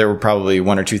first, there were probably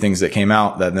one or two things that came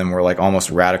out that then were like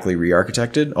almost radically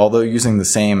re-architected, although using the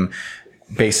same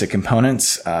basic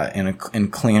components in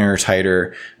cleaner,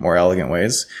 tighter, more elegant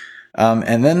ways.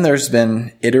 And then there's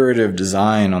been iterative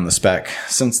design on the spec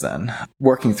since then,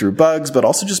 working through bugs, but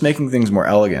also just making things more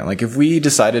elegant. Like if we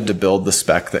decided to build the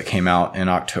spec that came out in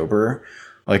October,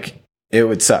 like it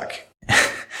would suck.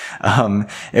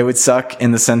 It would suck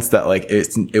in the sense that like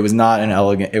it was not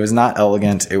elegant. It was not,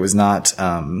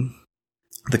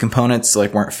 the components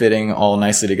like weren't fitting all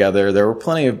nicely together. There were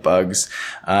plenty of bugs.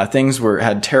 Things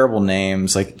had terrible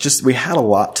names. Like just, we had a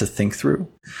lot to think through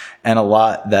and a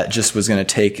lot that just was going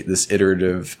to take this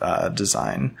iterative,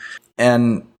 design.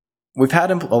 And we've had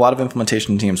a lot of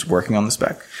implementation teams working on the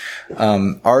spec.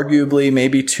 Arguably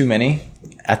maybe too many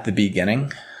at the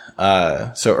beginning.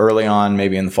 So early on,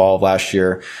 maybe in the fall of last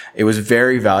year, it was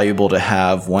very valuable to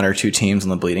have one or two teams on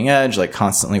the bleeding edge, like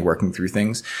constantly working through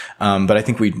things. But I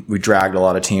think we dragged a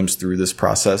lot of teams through this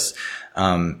process.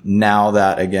 Now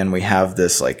that again, we have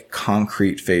this like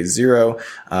concrete phase 0,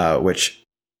 which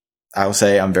I will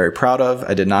say I'm very proud of.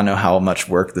 I did not know how much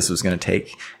work this was going to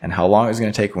take and how long it was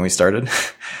going to take when we started.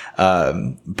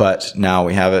 But now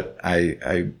we have it.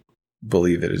 I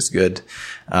believe it is good,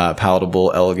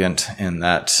 palatable, elegant, and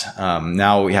that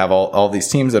now we have all these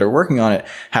teams that are working on it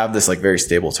have this like very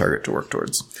stable target to work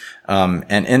towards.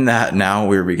 And in that, now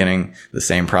we're beginning the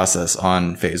same process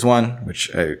on phase 1,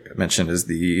 which I mentioned is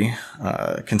the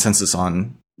consensus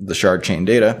on the shard chain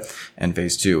data, and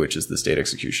phase 2, which is the state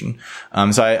execution.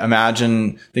 So I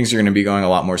imagine things are going to be going a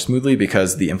lot more smoothly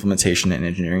because the implementation and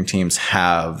engineering teams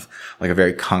have like a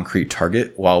very concrete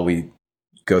target while we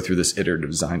go through this iterative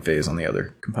design phase on the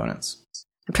other components.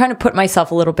 I'm trying to put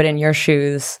myself a little bit in your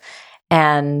shoes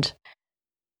and,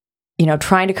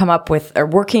 trying to come up with or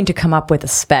working to come up with a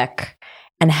spec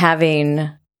and having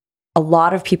a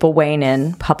lot of people weighing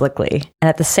in publicly. And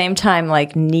at the same time,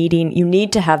 like you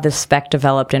need to have this spec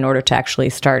developed in order to actually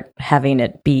start having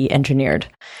it be engineered.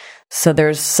 So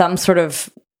there's some sort of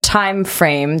time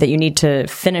frame that you need to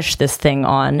finish this thing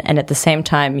on, and at the same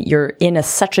time you're in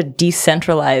such a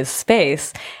decentralized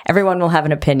space. Everyone will have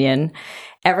an opinion.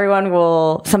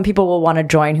 Some people will want to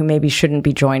join who maybe shouldn't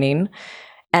be joining.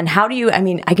 And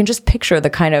I can just picture the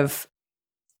kind of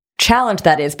challenge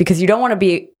that is, because you don't want to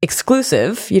be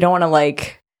exclusive. You don't want to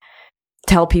like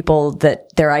tell people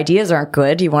that their ideas aren't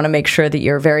good. You want to make sure that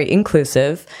you're very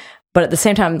inclusive, but at the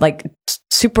same time, like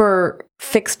super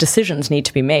fixed decisions need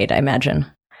to be made, I imagine.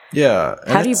 Yeah.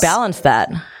 How do you balance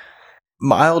that?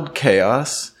 Mild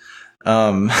chaos.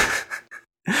 No,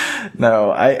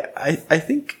 I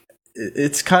think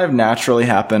it's kind of naturally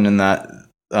happened in that,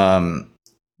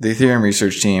 the Ethereum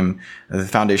research team, the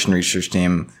Foundation research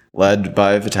team led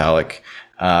by Vitalik,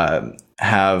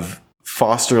 have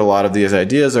fostered a lot of these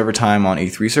ideas over time on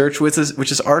ETH research, which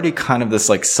is already kind of this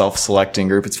like self-selecting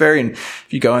group.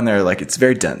 If you go in there, like it's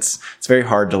very dense. It's very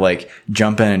hard to like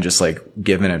jump in and just like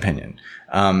give an opinion.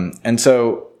 And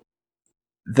so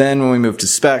then when we move to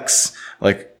specs,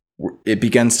 like it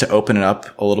begins to open it up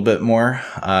a little bit more.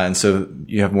 And so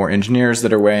you have more engineers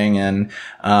that are weighing in.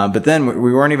 But then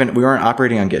we weren't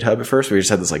operating on GitHub at first. We just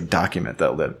had this like document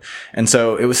that lived. And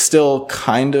so it was still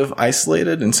kind of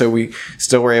isolated. And so we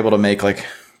still were able to make like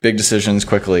big decisions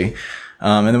quickly.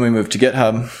 And then we moved to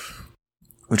GitHub,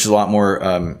 which is a lot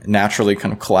more, naturally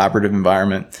kind of collaborative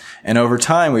environment. And over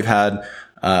time we've had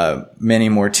many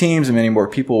more teams and many more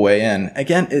people weigh in.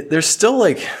 Again, there's still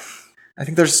like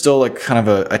kind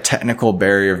of a technical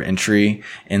barrier of entry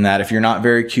in that if you're not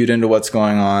very cued into what's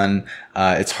going on,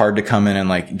 it's hard to come in and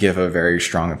like give a very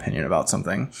strong opinion about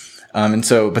something.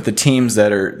 But the teams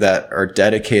that are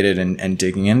dedicated and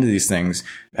digging into these things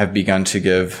have begun to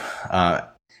give,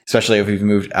 especially if we've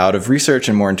moved out of research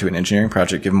and more into an engineering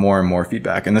project, give more and more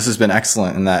feedback. And this has been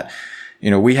excellent in that,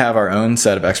 we have our own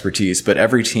set of expertise, but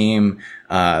every team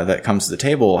that comes to the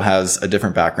table has a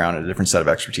different background and a different set of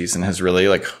expertise and has really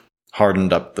like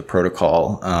hardened up the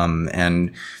protocol,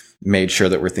 and made sure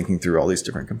that we're thinking through all these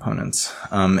different components.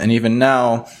 And even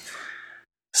now,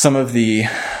 some of the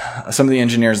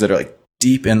engineers that are like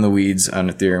deep in the weeds on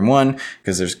Ethereum 1,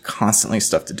 because there's constantly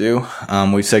stuff to do.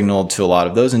 We've signaled to a lot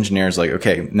of those engineers, like,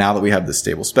 okay, now that we have this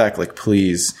stable spec, like,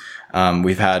 please,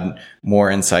 we've had more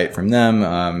insight from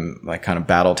them, like kind of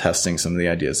battle testing some of the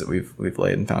ideas that we've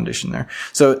laid in foundation there.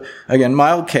 So again,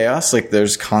 mild chaos, like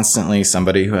there's constantly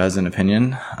somebody who has an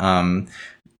opinion,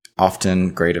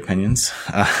 often great opinions.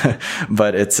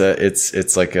 But it's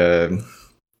like a,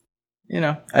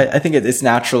 I think it's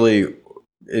naturally,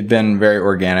 it's been very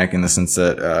organic in the sense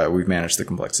that, we've managed the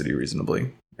complexity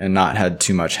reasonably and not had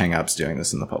too much hangups doing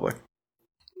this in the public.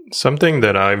 Something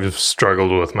that I've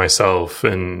struggled with myself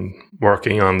in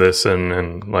working on this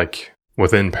and like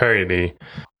within Parity,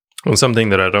 and something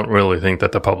that I don't really think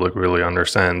that the public really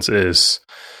understands is,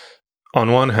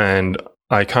 on one hand,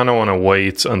 I kind of want to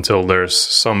wait until there's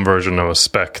some version of a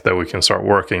spec that we can start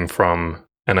working from,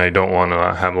 and I don't want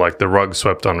to have like the rug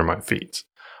swept under my feet.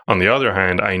 On the other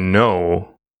hand, I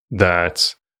know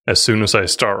that as soon as I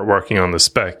start working on the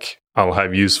spec, I'll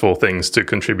have useful things to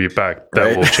contribute back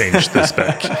that will change the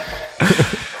spec.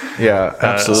 Yeah,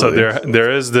 absolutely. So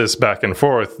there is this back and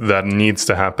forth that needs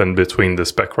to happen between the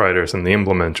spec writers and the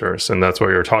implementers. And that's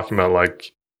what you're talking about.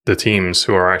 Like the teams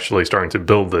who are actually starting to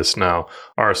build this now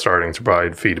are starting to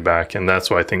provide feedback. And that's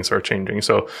why things are changing.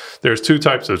 So there's two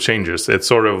types of changes. It's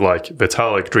sort of like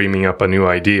Vitalik dreaming up a new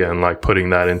idea and like putting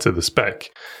that into the spec.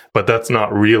 But that's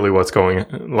not really what's going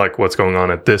on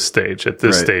at this stage. At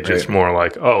this stage, it's more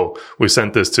like, oh, we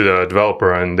sent this to the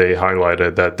developer and they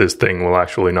highlighted that this thing will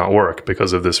actually not work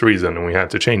because of this reason, and we had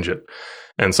to change it.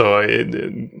 And so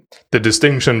the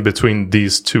distinction between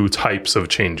these two types of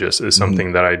changes is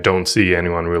something that I don't see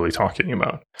anyone really talking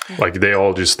about. Like they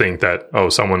all just think that, oh,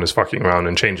 someone is fucking around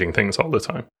and changing things all the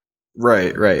time.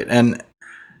 Right. And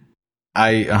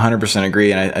I 100%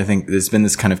 agree. And I think there's been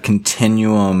this kind of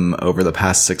continuum over the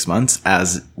past 6 months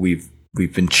as we've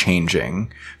been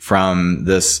changing from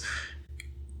this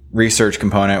research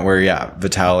component where,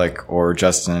 Vitalik or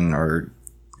Justin or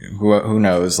who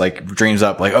knows, like dreams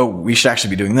up like, oh, we should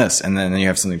actually be doing this. And then you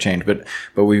have something change. But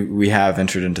we have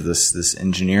entered into this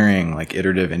engineering, like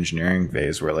iterative engineering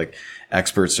phase where like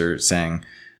experts are saying,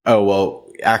 oh, well,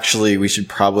 actually, we should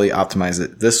probably optimize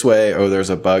it this way. Oh, there's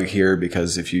a bug here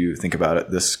because if you think about it,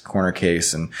 this corner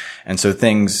case, and so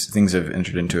things have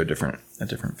entered into a different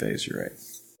phase. You're right.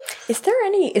 Is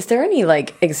there any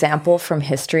like example from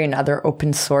history in other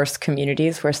open source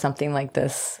communities where something like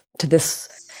this to this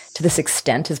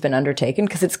extent has been undertaken?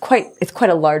 Because it's quite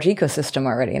a large ecosystem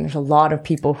already, and there's a lot of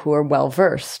people who are well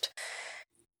versed.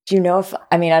 Do you know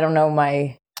I don't know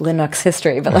my Linux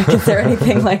history, but like, is there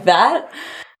anything like that?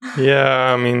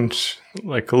 Yeah, I mean,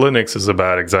 like Linux is a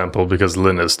bad example because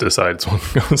Linus decides what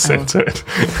goes into it.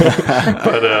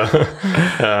 But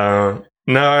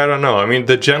no, I don't know. I mean,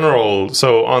 the general.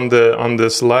 So on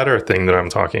this latter thing that I'm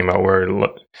talking about, where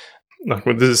like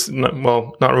with this,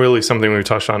 not really something we've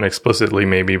touched on explicitly,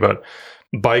 maybe, but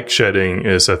bike shedding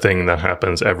is a thing that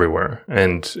happens everywhere,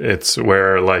 and it's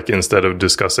where like instead of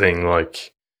discussing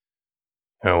like,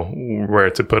 where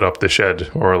to put up the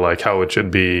shed or like how it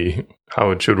should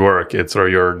work, it's or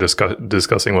you're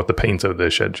discussing what the paint of the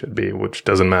shed should be, which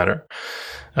doesn't matter.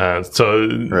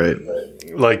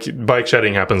 Like bike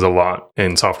shedding happens a lot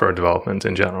in software development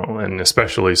in general, and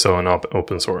especially so in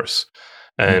open source.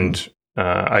 And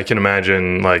I can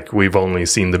imagine like we've only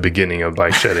seen the beginning of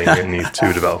bike shedding in these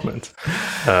two developments.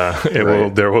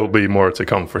 There will be more to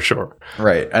come for sure.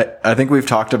 Right. I think we've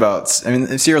talked about,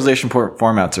 serialization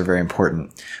formats are very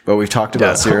important, but we've talked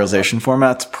about serialization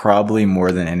formats probably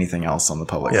more than anything else on the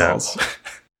public calls.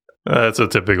 That's a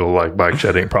typical like bike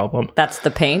shedding problem. That's the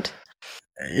paint.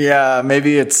 Yeah.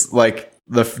 Maybe it's like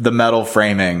the metal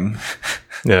framing.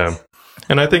 Yeah.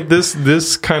 And I think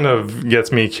this kind of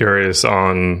gets me curious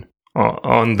on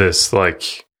this,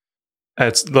 like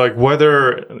it's like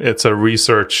whether it's a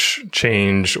research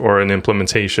change or an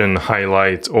implementation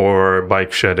highlight or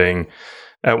bike shedding,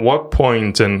 at what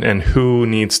point and who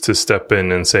needs to step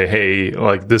in and say, hey,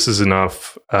 like this is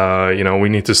enough, we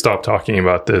need to stop talking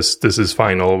about this is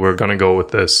final, we're gonna go with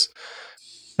this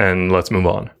and let's move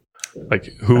on. Like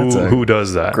who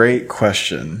does that? Great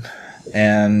question.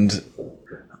 And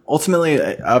ultimately,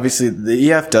 obviously,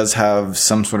 the EF does have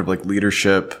some sort of like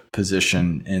leadership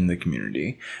position in the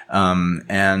community,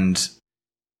 and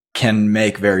can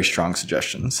make very strong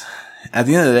suggestions. At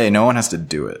the end of the day, no one has to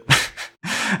do it.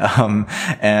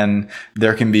 And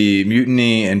there can be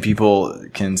mutiny and people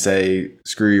can say,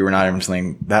 screw you, we're not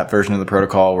implementing that version of the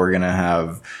protocol. We're going to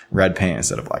have red paint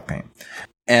instead of black paint.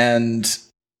 And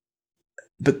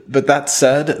But that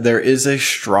said, there is a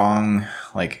strong,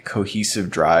 like,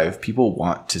 cohesive drive. People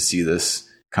want to see this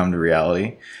come to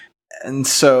reality. And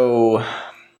so,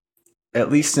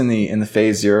 at least in the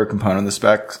phase 0 component of the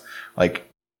specs, like,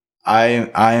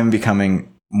 I am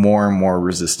becoming more and more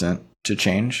resistant to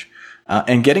change.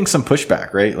 And getting some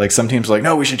pushback, right? Like, some teams are like,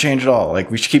 no, we should change it all.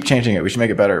 Like, we should keep changing it. We should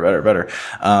make it better.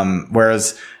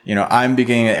 Whereas, I'm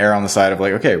beginning to err on the side of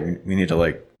like, okay, we need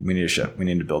to ship. We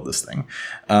need to build this thing.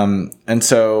 And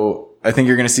so I think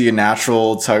you're going to see a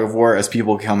natural tug of war as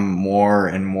people come more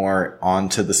and more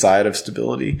onto the side of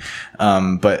stability.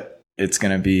 But it's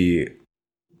going to be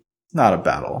not a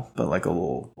battle, but like a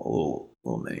little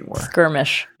mini war.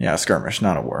 Skirmish. Yeah, skirmish,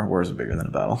 not a war. Wars are bigger than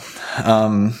a battle.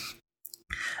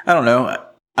 I don't know.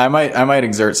 I might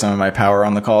exert some of my power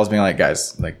on the calls, being like,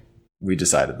 guys, like, we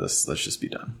decided this. Let's just be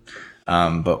done.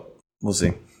 But we'll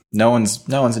see. No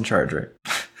one's in charge, right?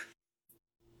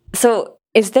 So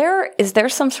is there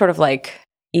some sort of like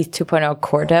ETH 2.0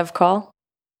 core dev call?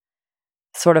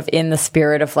 Sort of in the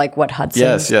spirit of like what Hudson?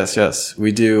 Yes.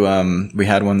 We do. We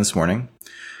had one this morning.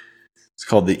 It's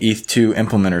called the ETH2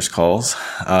 implementers calls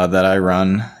that I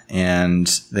run, and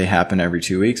they happen every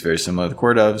 2 weeks, very similar to the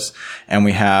core devs. And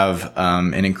we have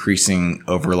an increasing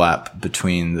overlap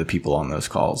between the people on those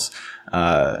calls.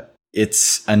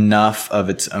 It's enough of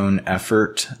its own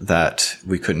effort that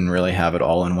we couldn't really have it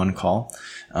all in one call.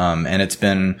 And it's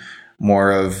been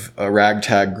more of a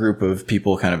ragtag group of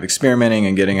people kind of experimenting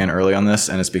and getting in early on this,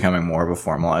 and it's becoming more of a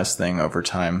formalized thing over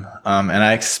time. And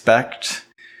I expect,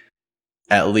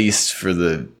 at least for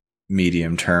the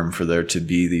medium term, for there to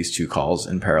be these two calls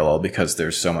in parallel, because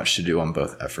there's so much to do on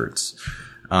both efforts.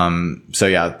 So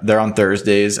yeah, they're on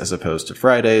Thursdays as opposed to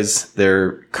Fridays.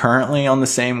 They're currently on the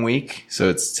same week. So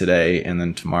it's today and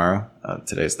then tomorrow.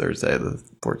 Today's Thursday, the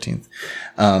 14th.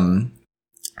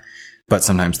 But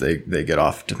sometimes they get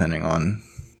off depending on,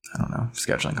 I don't know,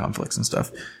 scheduling conflicts and stuff.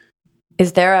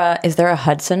 Is there a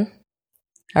Hudson?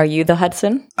 Are you the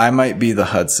Hudson? I might be the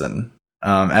Hudson.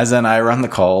 As in, I run the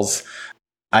calls.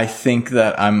 I think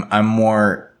that I'm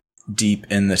more deep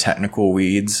in the technical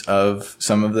weeds of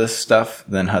some of this stuff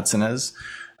than Hudson is.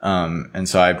 And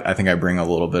so I think I bring a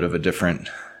little bit of a different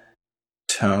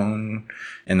tone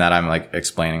in that I'm like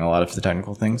explaining a lot of the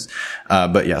technical things.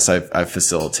 But yes, I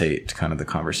facilitate kind of the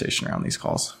conversation around these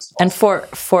calls. And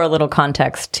for a little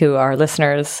context to our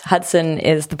listeners, Hudson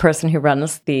is the person who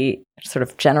runs the sort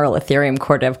of general Ethereum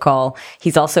core dev call.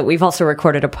 We've also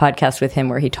recorded a podcast with him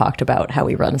where he talked about how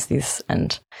he runs these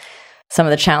and some of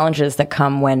the challenges that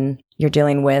come when you're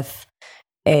dealing with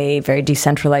a very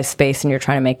decentralized space and you're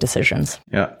trying to make decisions.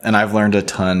 Yeah. And I've learned a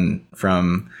ton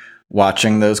from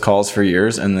watching those calls for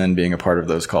years and then being a part of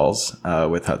those calls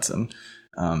with Hudson.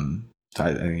 So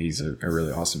I think he's a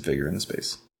really awesome figure in the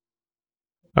space.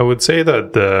 I would say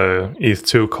that the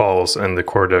ETH2 calls and the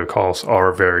core dev calls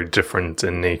are very different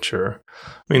in nature.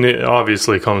 I mean, it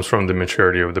obviously comes from the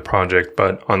maturity of the project,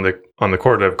 but on the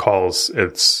core dev calls,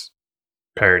 it's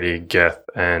Parity, Geth,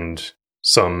 and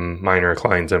some minor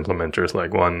client implementers,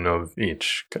 like one of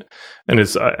each. And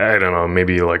it's, I don't know,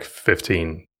 maybe like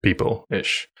 15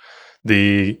 people-ish.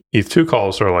 The ETH2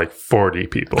 calls are like 40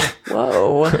 people.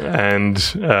 Whoa. And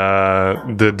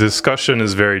the discussion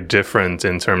is very different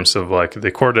in terms of like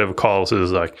the core dev calls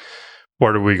is like,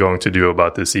 what are we going to do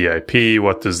about this EIP?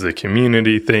 What does the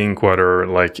community think?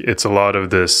 It's a lot of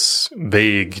this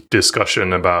vague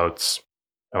discussion about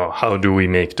how do we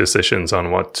make decisions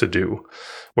on what to do?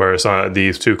 Whereas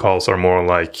these two calls are more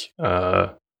like,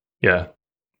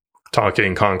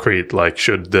 talking concrete, like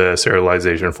should the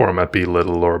serialization format be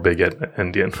little or big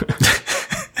endian?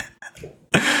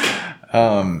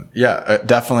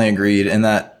 Definitely agreed in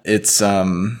that it's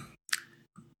the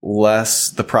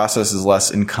process is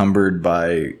less encumbered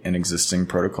by an existing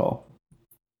protocol.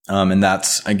 And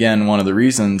that's, again, one of the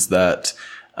reasons that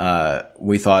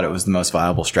we thought it was the most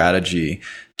viable strategy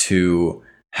to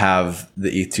have the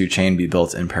ETH2 chain be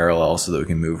built in parallel so that we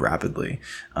can move rapidly.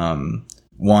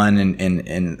 One,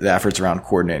 in the efforts around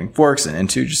coordinating forks, and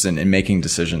two, just in making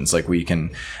decisions. Like we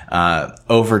can,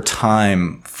 over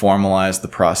time, formalize the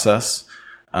process,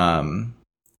 reintegrating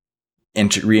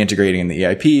in the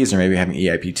EIPs or maybe having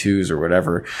EIP2s or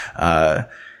whatever,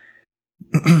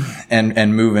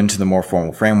 and move into the more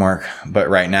formal framework. But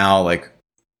right now, like,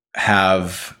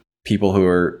 have people who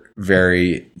are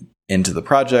very into the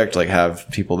project, like have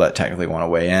people that technically want to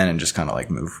weigh in and just kind of like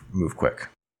move quick.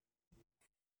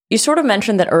 You sort of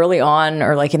mentioned that early on,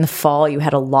 or like in the fall, you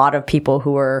had a lot of people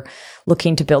who were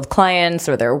looking to build clients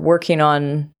or they're working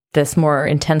on this more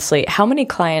intensely. How many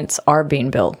clients are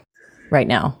being built right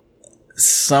now?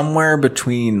 Somewhere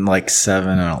between like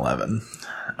 7 and 11.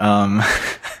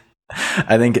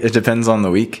 I think it depends on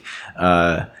the week.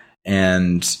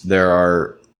 And there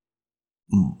are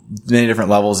many different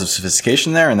levels of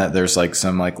sophistication there, and that there's like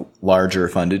some like larger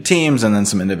funded teams and then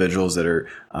some individuals that are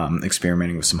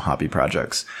experimenting with some hobby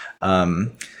projects.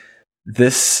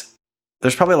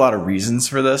 There's probably a lot of reasons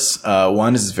for this.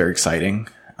 One is it's very exciting.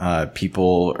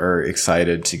 People are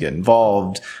excited to get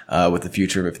involved with the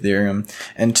future of Ethereum.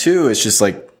 And two, it's just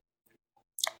like,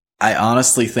 I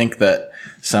honestly think that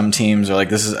some teams are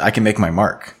like, I can make my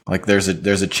mark. Like there's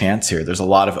a chance here. There's a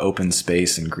lot of open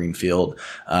space and greenfield,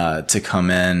 to come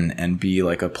in and be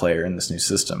like a player in this new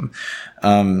system.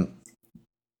 And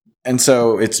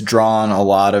so it's drawn a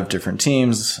lot of different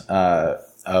teams,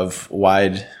 of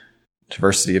wide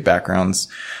diversity of backgrounds.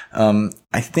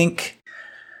 I think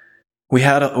we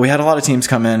had a lot of teams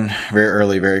come in very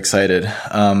early, very excited.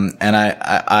 And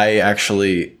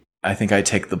I think I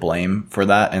take the blame for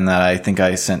that, in that I think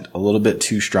I sent a little bit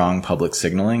too strong public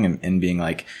signaling and being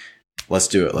like, let's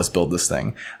do it. Let's build this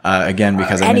thing. Again,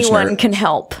 because anyone can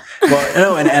help. Well,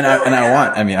 no, and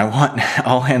I want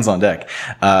all hands on deck.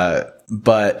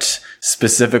 But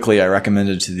specifically, I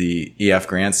recommended to the EF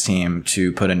grants team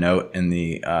to put a note in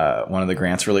the, one of the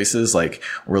grants releases, like,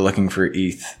 we're looking for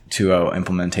ETH 2.0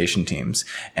 implementation teams.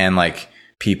 And like,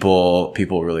 people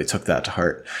really took that to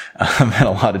heart. And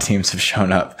a lot of teams have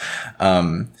shown up.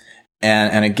 And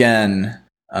again,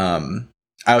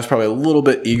 I was probably a little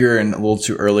bit eager and a little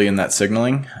too early in that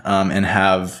signaling, and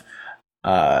have,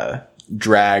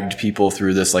 dragged people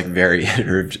through this like very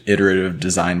iterative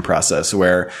design process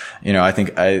where, I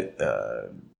think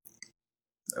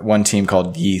one team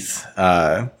called Yeeth,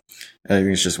 I think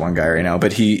it's just one guy right now,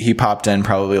 but he popped in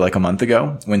probably like a month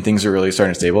ago when things are really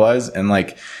starting to stabilize, and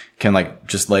like can like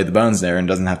just lay the bones there and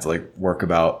doesn't have to like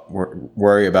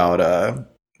worry about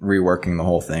reworking the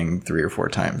whole thing 3 or 4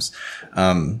 times.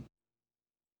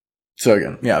 So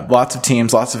again, yeah, lots of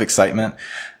teams, lots of excitement.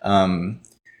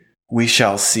 We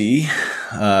shall see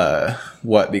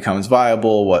what becomes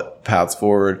viable, what paths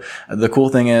forward. The cool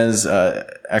thing is,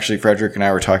 actually, Frederick and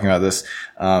I were talking about this.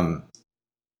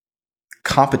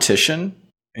 Competition,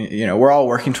 we're all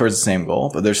working towards the same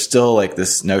goal, but there's still like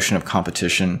this notion of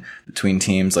competition between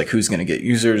teams, like who's going to get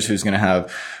users, who's going to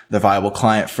have the viable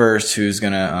client first, who's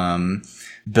going to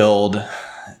build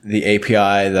the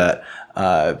API that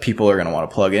people are going to want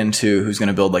to plug into, who's going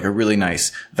to build like a really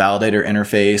nice validator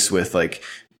interface with like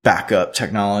backup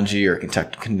technology or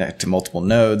connect to multiple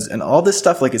nodes and all this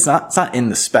stuff. Like it's not in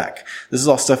the spec. This is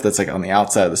all stuff that's like on the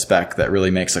outside of the spec that really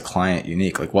makes a client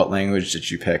unique. Like what language did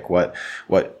you pick? What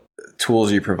tools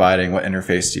are you providing? What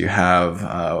interface do you have?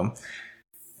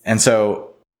 And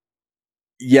so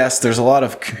yes, there's a lot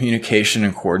of communication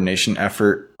and coordination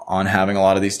effort on having a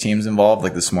lot of these teams involved.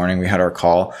 Like this morning we had our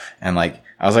call and like,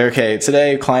 I was like, okay,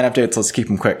 today client updates, let's keep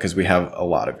them quick because we have a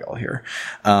lot of y'all here.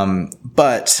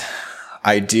 But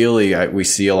ideally, we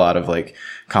see a lot of like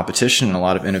competition and a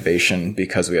lot of innovation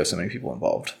because we have so many people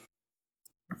involved.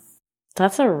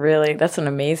 That's an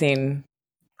amazing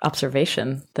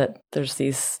observation that there's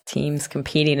these teams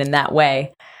competing in that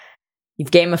way. You've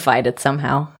gamified it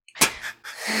somehow.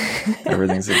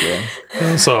 Everything's a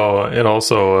game. So it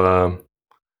also,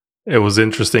 it was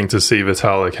interesting to see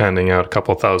Vitalik handing out a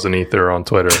couple thousand Ether on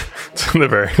Twitter to the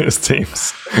various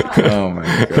teams. Oh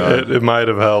my God. It might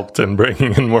have helped in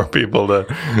bringing in more people to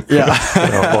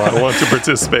want to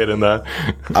participate in that.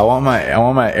 I want my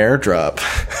airdrop.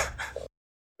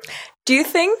 Do you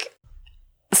think,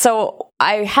 so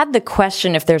I had the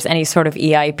question if there's any sort of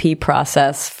EIP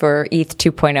process for ETH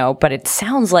 2.0, but it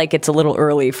sounds like it's a little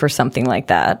early for something like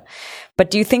that. But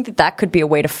do you think that could be a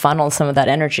way to funnel some of that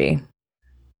energy?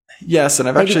 Yes, and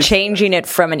I've maybe actually changing it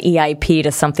from an EIP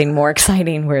to something more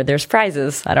exciting where there's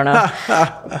prizes. I don't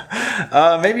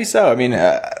know. Maybe so. I mean,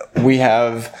 we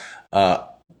have a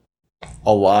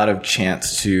lot of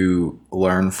chance to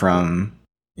learn from,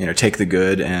 take the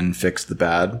good and fix the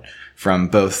bad from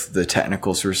both the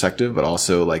technical perspective, but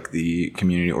also like the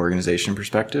community organization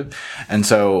perspective. And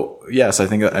so, yes, I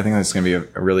think that's going to be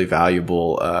a really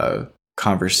valuable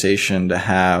conversation to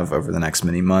have over the next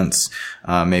many months,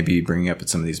 maybe bringing up at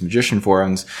some of these magician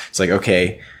forums. It's like,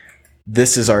 okay,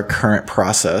 this is our current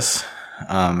process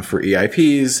for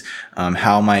EIPs.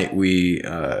 How might we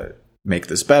make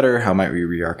this better? How might we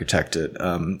re-architect it?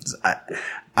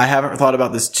 I haven't thought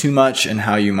about this too much and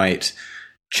how you might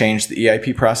change the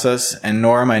EIP process, and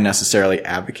nor am I necessarily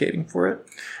advocating for it.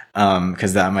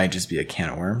 Because that might just be a can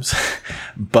of worms,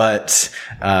 but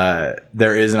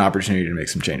there is an opportunity to make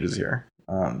some changes here,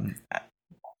 and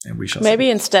we shall maybe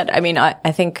see. Instead. I mean,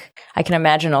 I think I can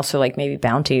imagine also like maybe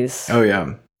bounties. Oh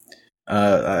yeah,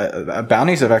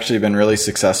 Bounties have actually been really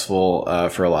successful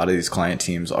for a lot of these client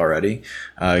teams already.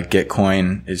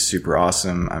 Gitcoin is super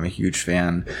awesome. I'm a huge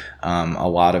fan. A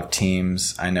lot of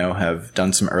teams I know have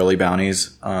done some early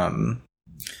bounties and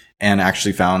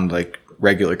actually found like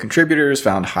regular contributors,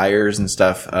 found hires and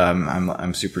stuff.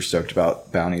 I'm super stoked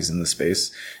about bounties in the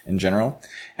space in general.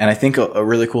 And I think a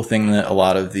really cool thing that a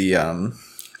lot of the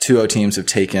 2.0 teams have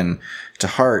taken to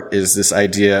heart is this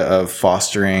idea of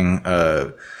fostering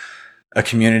a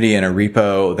community and a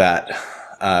repo that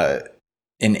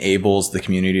enables the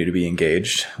community to be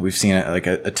engaged. We've seen like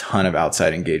a ton of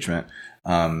outside engagement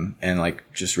and like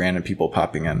just random people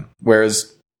popping in.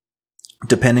 Whereas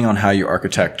depending on how you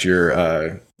architect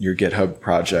your GitHub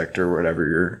project or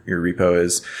whatever your repo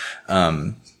is,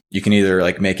 you can either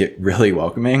like make it really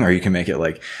welcoming or you can make it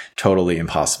like totally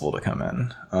impossible to come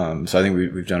in. So I think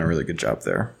we've done a really good job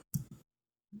there.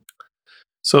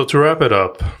 So to wrap it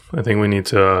up, I think we need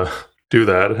to do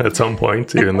that at some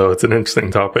point, even though it's an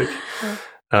interesting topic.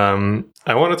 I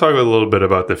want to talk a little bit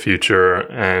about the future,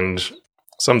 and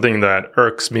something that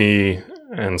irks me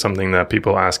and something that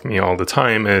people ask me all the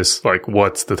time is like,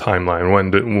 what's the timeline?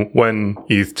 When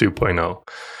ETH 2.0?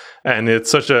 And it's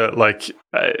such a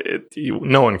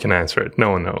no one can answer it.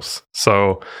 No one knows.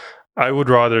 So I would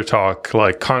rather talk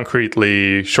like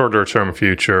concretely, shorter term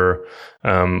future.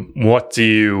 What do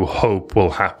you hope will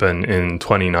happen in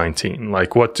 2019?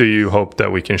 Like, what do you hope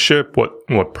that we can ship?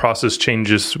 What process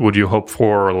changes would you hope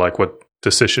for? Or like, what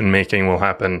decision making will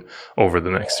happen over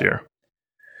the next year?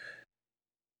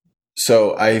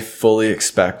 So I fully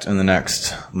expect in the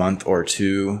next month or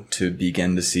two to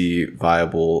begin to see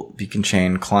viable Beacon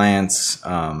Chain clients,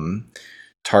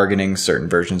 targeting certain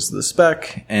versions of the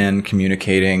spec and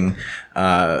communicating,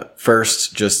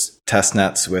 first just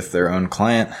testnets with their own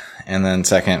client. And then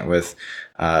second with,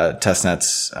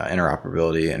 testnets,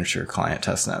 interoperability and ensure client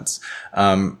testnets,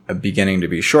 beginning to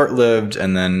be short-lived.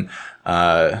 And then,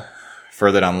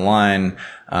 further down the line,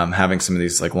 having some of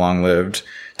these like long-lived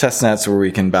testnets where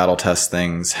we can battle test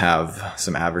things, have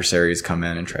some adversaries come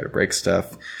in and try to break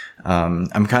stuff.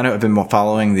 I've been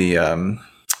following the,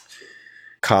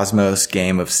 Cosmos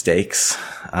game of stakes.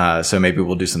 So maybe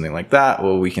we'll do something like that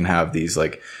where we can have these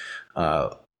like,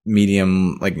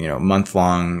 medium, like,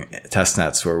 month-long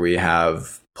testnets where we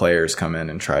have players come in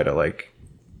and try to like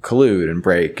collude and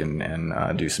break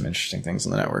and do some interesting things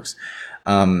on the networks.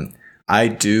 And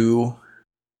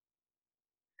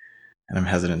I'm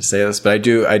hesitant to say this, but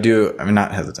I'm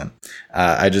not hesitant.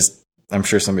 I'm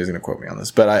sure somebody's going to quote me on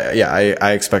this, but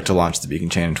I expect to launch the Beacon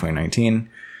Chain in 2019.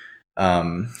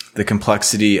 The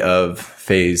complexity of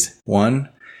phase 1,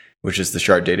 which is the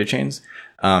shard data chains,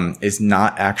 is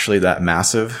not actually that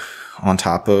massive on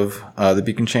top of, the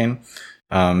Beacon Chain.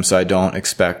 So I don't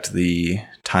expect the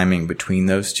timing between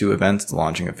those two events, the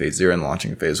launching of phase 0 and the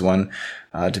launching of phase 1,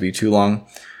 to be too long.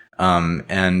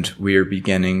 And we are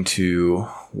beginning to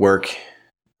work.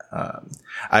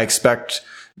 I expect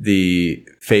the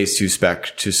phase 2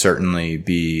 spec to certainly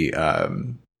be,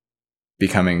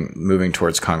 moving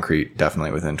towards concrete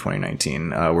definitely within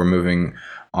 2019. We're moving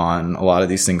on a lot of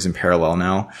these things in parallel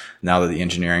now that the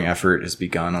engineering effort has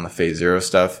begun on the phase 0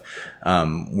 stuff.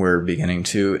 We're beginning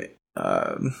to,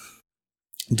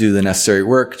 do the necessary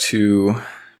work to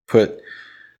put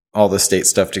all the state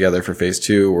stuff together for phase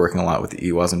 2. We're working a lot with the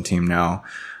eWASM team now.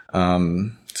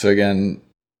 So again,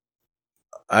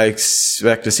 I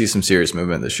expect to see some serious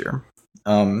movement this year.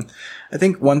 I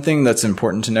think one thing that's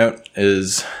important to note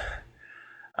is,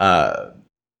 ETH2,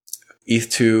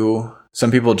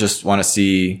 some people just want to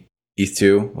see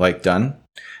ETH2 like done.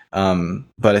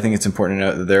 But I think it's important to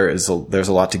note that there's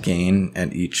a lot to gain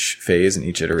at each phase and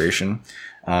each iteration.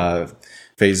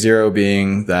 Phase 0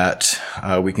 being that,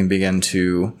 we can begin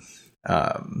to,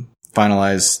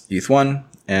 finalize ETH1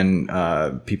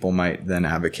 and, people might then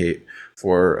advocate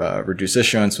for, reduced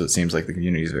issuance. So it seems like the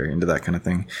community is very into that kind of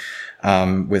thing.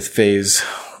 With phase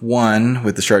 1,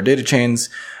 with the shard data chains,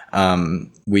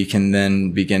 we can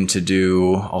then begin to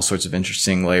do all sorts of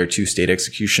interesting layer 2 state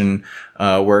execution,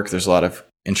 work. There's a lot of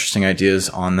interesting ideas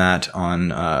on that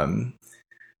on,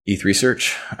 ETH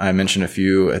Research. I mentioned a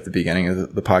few at the beginning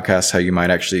of the podcast, how you might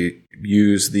actually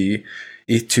use the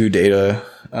ETH2 data,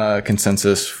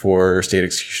 consensus for state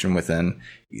execution within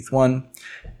ETH1.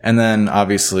 And then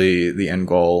obviously the end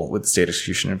goal with state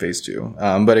execution in phase 2.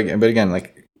 But again,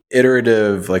 like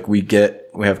iterative, like we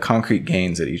have concrete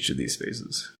gains at each of these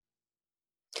phases.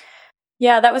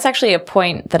 Yeah, that was actually a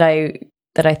point that I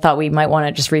thought we might want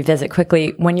to just revisit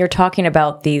quickly. When you're talking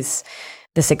about this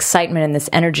excitement and this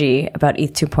energy about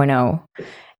ETH 2.0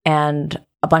 and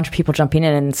a bunch of people jumping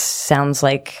in, and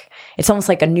it it's almost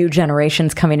like a new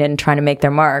generation's coming in trying to make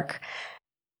their mark.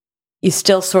 You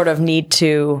still sort of need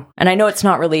to, and I know it's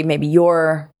not really maybe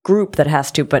your group that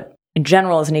has to, but in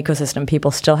general as an ecosystem,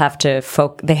 people still have to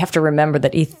they have to remember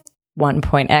that ETH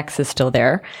 1.x is still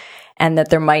there, and that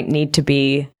there might need to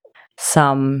be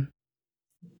some,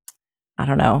 I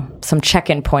don't know, some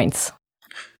check-in points.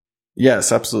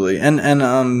 Yes, absolutely.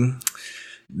 And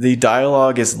the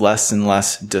dialogue is less and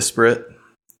less disparate,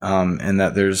 and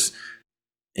that there's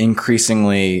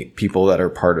increasingly people that are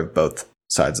part of both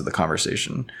sides of the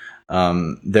conversation.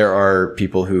 There are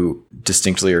people who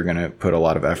distinctly are going to put a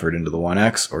lot of effort into the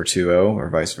 1x or 2.0 or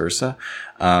vice versa.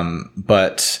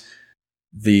 But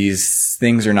these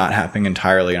things are not happening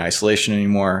entirely in isolation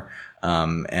anymore.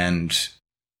 And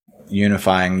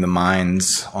unifying the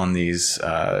minds on these,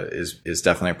 is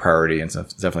definitely a priority, and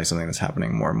it's definitely something that's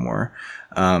happening more and more.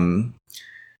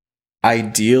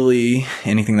 Ideally,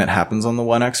 anything that happens on the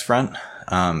 1x front,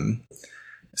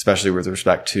 especially with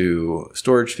respect to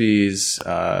storage fees,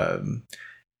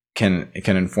 can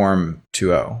inform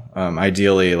 2.0.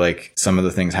 Ideally, like some of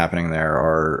the things happening there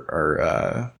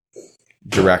are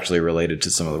directly related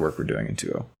to some of the work we're doing in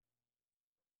 2.0.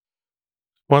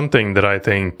 One thing that I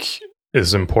think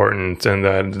is important and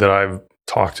that I've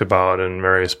talked about in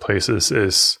various places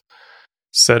is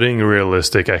setting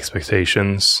realistic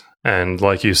expectations. And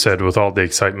like you said, with all the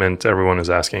excitement, everyone is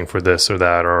asking for this or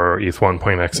that, or ETH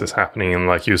 1.x is happening. And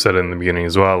like you said in the beginning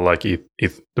as well, like the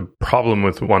problem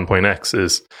with 1.x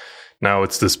is now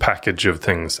it's this package of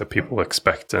things that people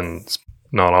expect, and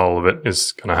not all of it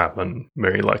is going to happen,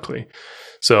 very likely.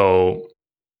 So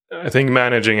I think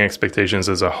managing expectations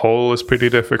as a whole is pretty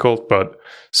difficult, but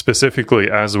specifically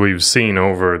as we've seen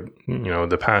over,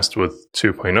 the past with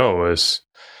 2.0 is,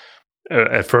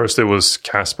 at first it was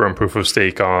Casper and proof of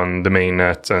stake on the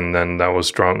mainnet, and then that was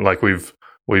drawn, like we've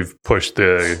pushed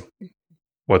the,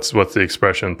 what's the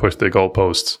expression, push the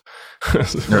goalposts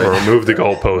or move the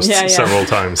goalposts several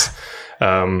times.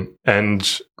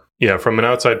 And yeah, from an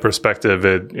outside perspective,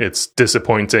 it's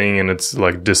disappointing and it's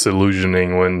like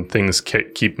disillusioning when things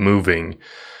keep moving.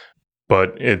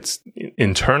 But it's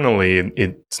internally,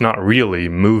 it's not really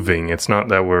moving. It's not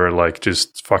that we're like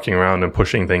just fucking around and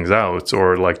pushing things out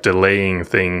or like delaying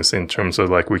things in terms of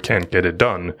like we can't get it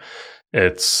done.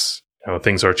 It's,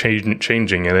 things are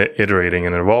changing and iterating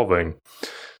and evolving.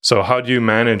 So how do you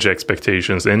manage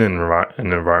expectations in an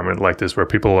environment like this where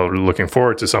people are looking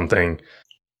forward to something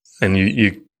and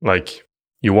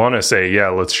you want to say, yeah,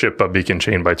 let's ship a beacon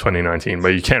chain by 2019, but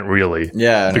you can't really,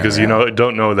 because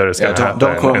don't know that it's going to happen.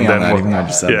 Don't quote me on that. Even I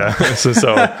just said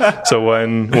that. So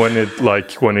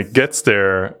when it gets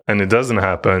there and it doesn't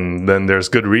happen, then there's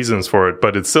good reasons for it,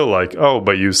 but it's still like, oh,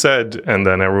 but you said, and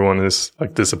then everyone is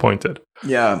like disappointed.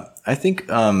 Yeah, I think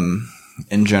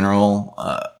in general,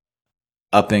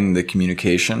 upping the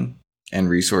communication and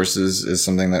resources is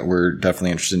something that we're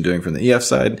definitely interested in doing from the EF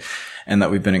side, and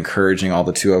that we've been encouraging all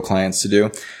the 2.0 clients to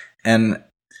do. And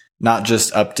not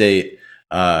just update,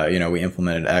 we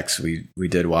implemented X, we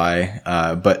did Y,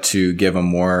 but to give a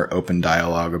more open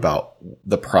dialogue about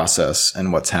the process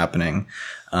and what's happening.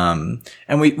 And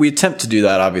we attempt to do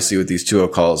that obviously with these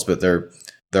 2.0 calls, but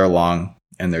they're long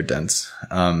and they're dense.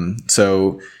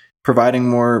 So providing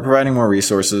more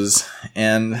resources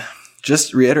and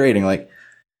just reiterating, like,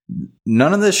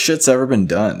 none of this shit's ever been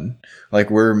done. Like,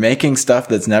 we're making stuff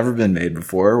that's never been made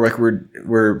before. Like,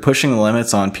 we're pushing the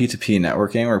limits on P2P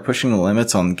networking. We're pushing the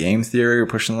limits on game theory. We're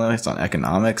pushing the limits on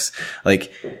economics.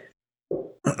 Like,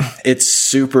 it's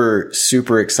super,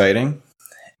 super exciting.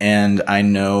 And I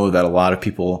know that a lot of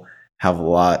people have a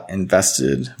lot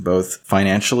invested, both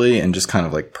financially and just kind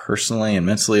of like personally and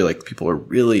mentally. Like, people are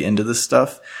really into this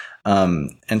stuff.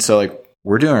 And so like,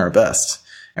 we're doing our best.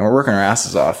 And we're working our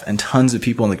asses off, and tons of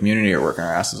people in the community are working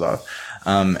our asses off.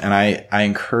 And I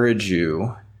encourage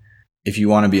you, if you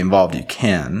want to be involved, you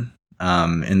can,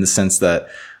 in the sense that,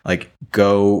 like,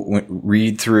 go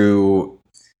read through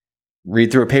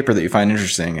a paper that you find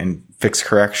interesting and fix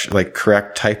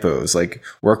correct typos, like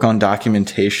work on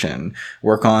documentation,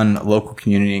 work on local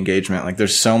community engagement. Like,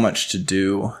 there's so much to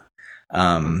do.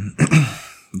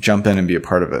 Jump in and be a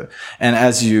part of it. And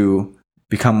as you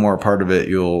become more a part of it,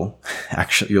 you'll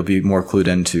be more clued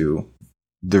into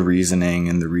the reasoning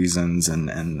and the reasons and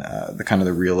the kind of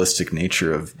the realistic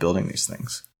nature of building these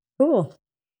things. Cool.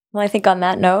 Well, I think on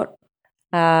that note,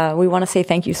 we want to say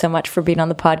thank you so much for being on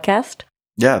the podcast.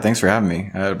 Yeah, thanks for having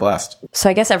me. I had a blast. So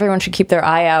I guess everyone should keep their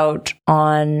eye out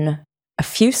on a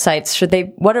few sites.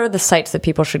 What are the sites that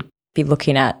people should be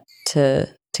looking at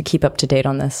to keep up to date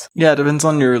on this? Yeah, it depends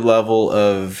on your level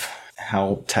of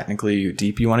how technically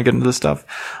deep you want to get into this stuff.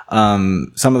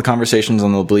 Some of the conversations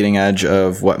on the bleeding edge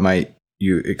of what might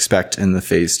you expect in the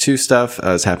phase 2 stuff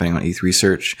is happening on ETH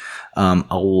Research.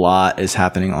 A lot is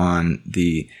happening on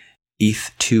the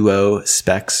ETH2O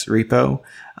specs repo.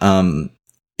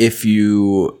 If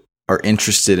you are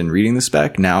interested in reading the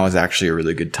spec, now is actually a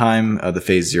really good time, the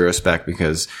phase 0 spec,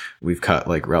 because we've cut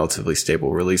like relatively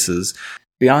stable releases.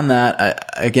 Beyond that,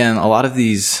 again, a lot of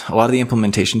the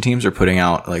implementation teams are putting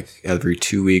out like every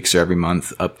 2 weeks or every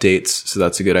month updates. So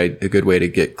that's a good way to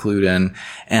get clued in.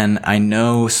 And I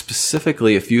know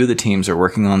specifically a few of the teams are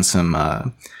working on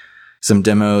some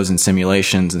demos and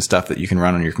simulations and stuff that you can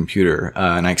run on your computer.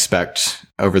 And I expect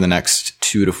over the next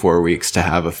 2 to 4 weeks to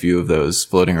have a few of those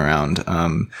floating around.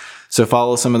 So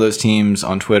follow some of those teams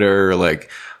on Twitter, like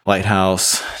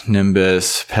Lighthouse,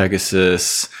 Nimbus,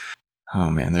 Pegasus. Oh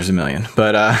man, there's a million,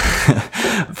 but,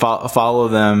 follow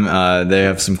them. They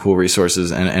have some cool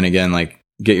resources. And again, like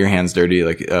get your hands dirty.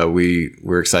 Like,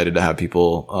 we're excited to have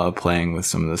people, playing with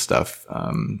some of this stuff,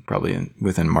 probably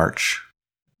within March.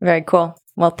 Very cool.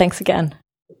 Well, thanks again.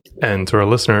 And to our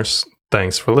listeners,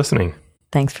 thanks for listening.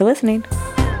 Thanks for listening.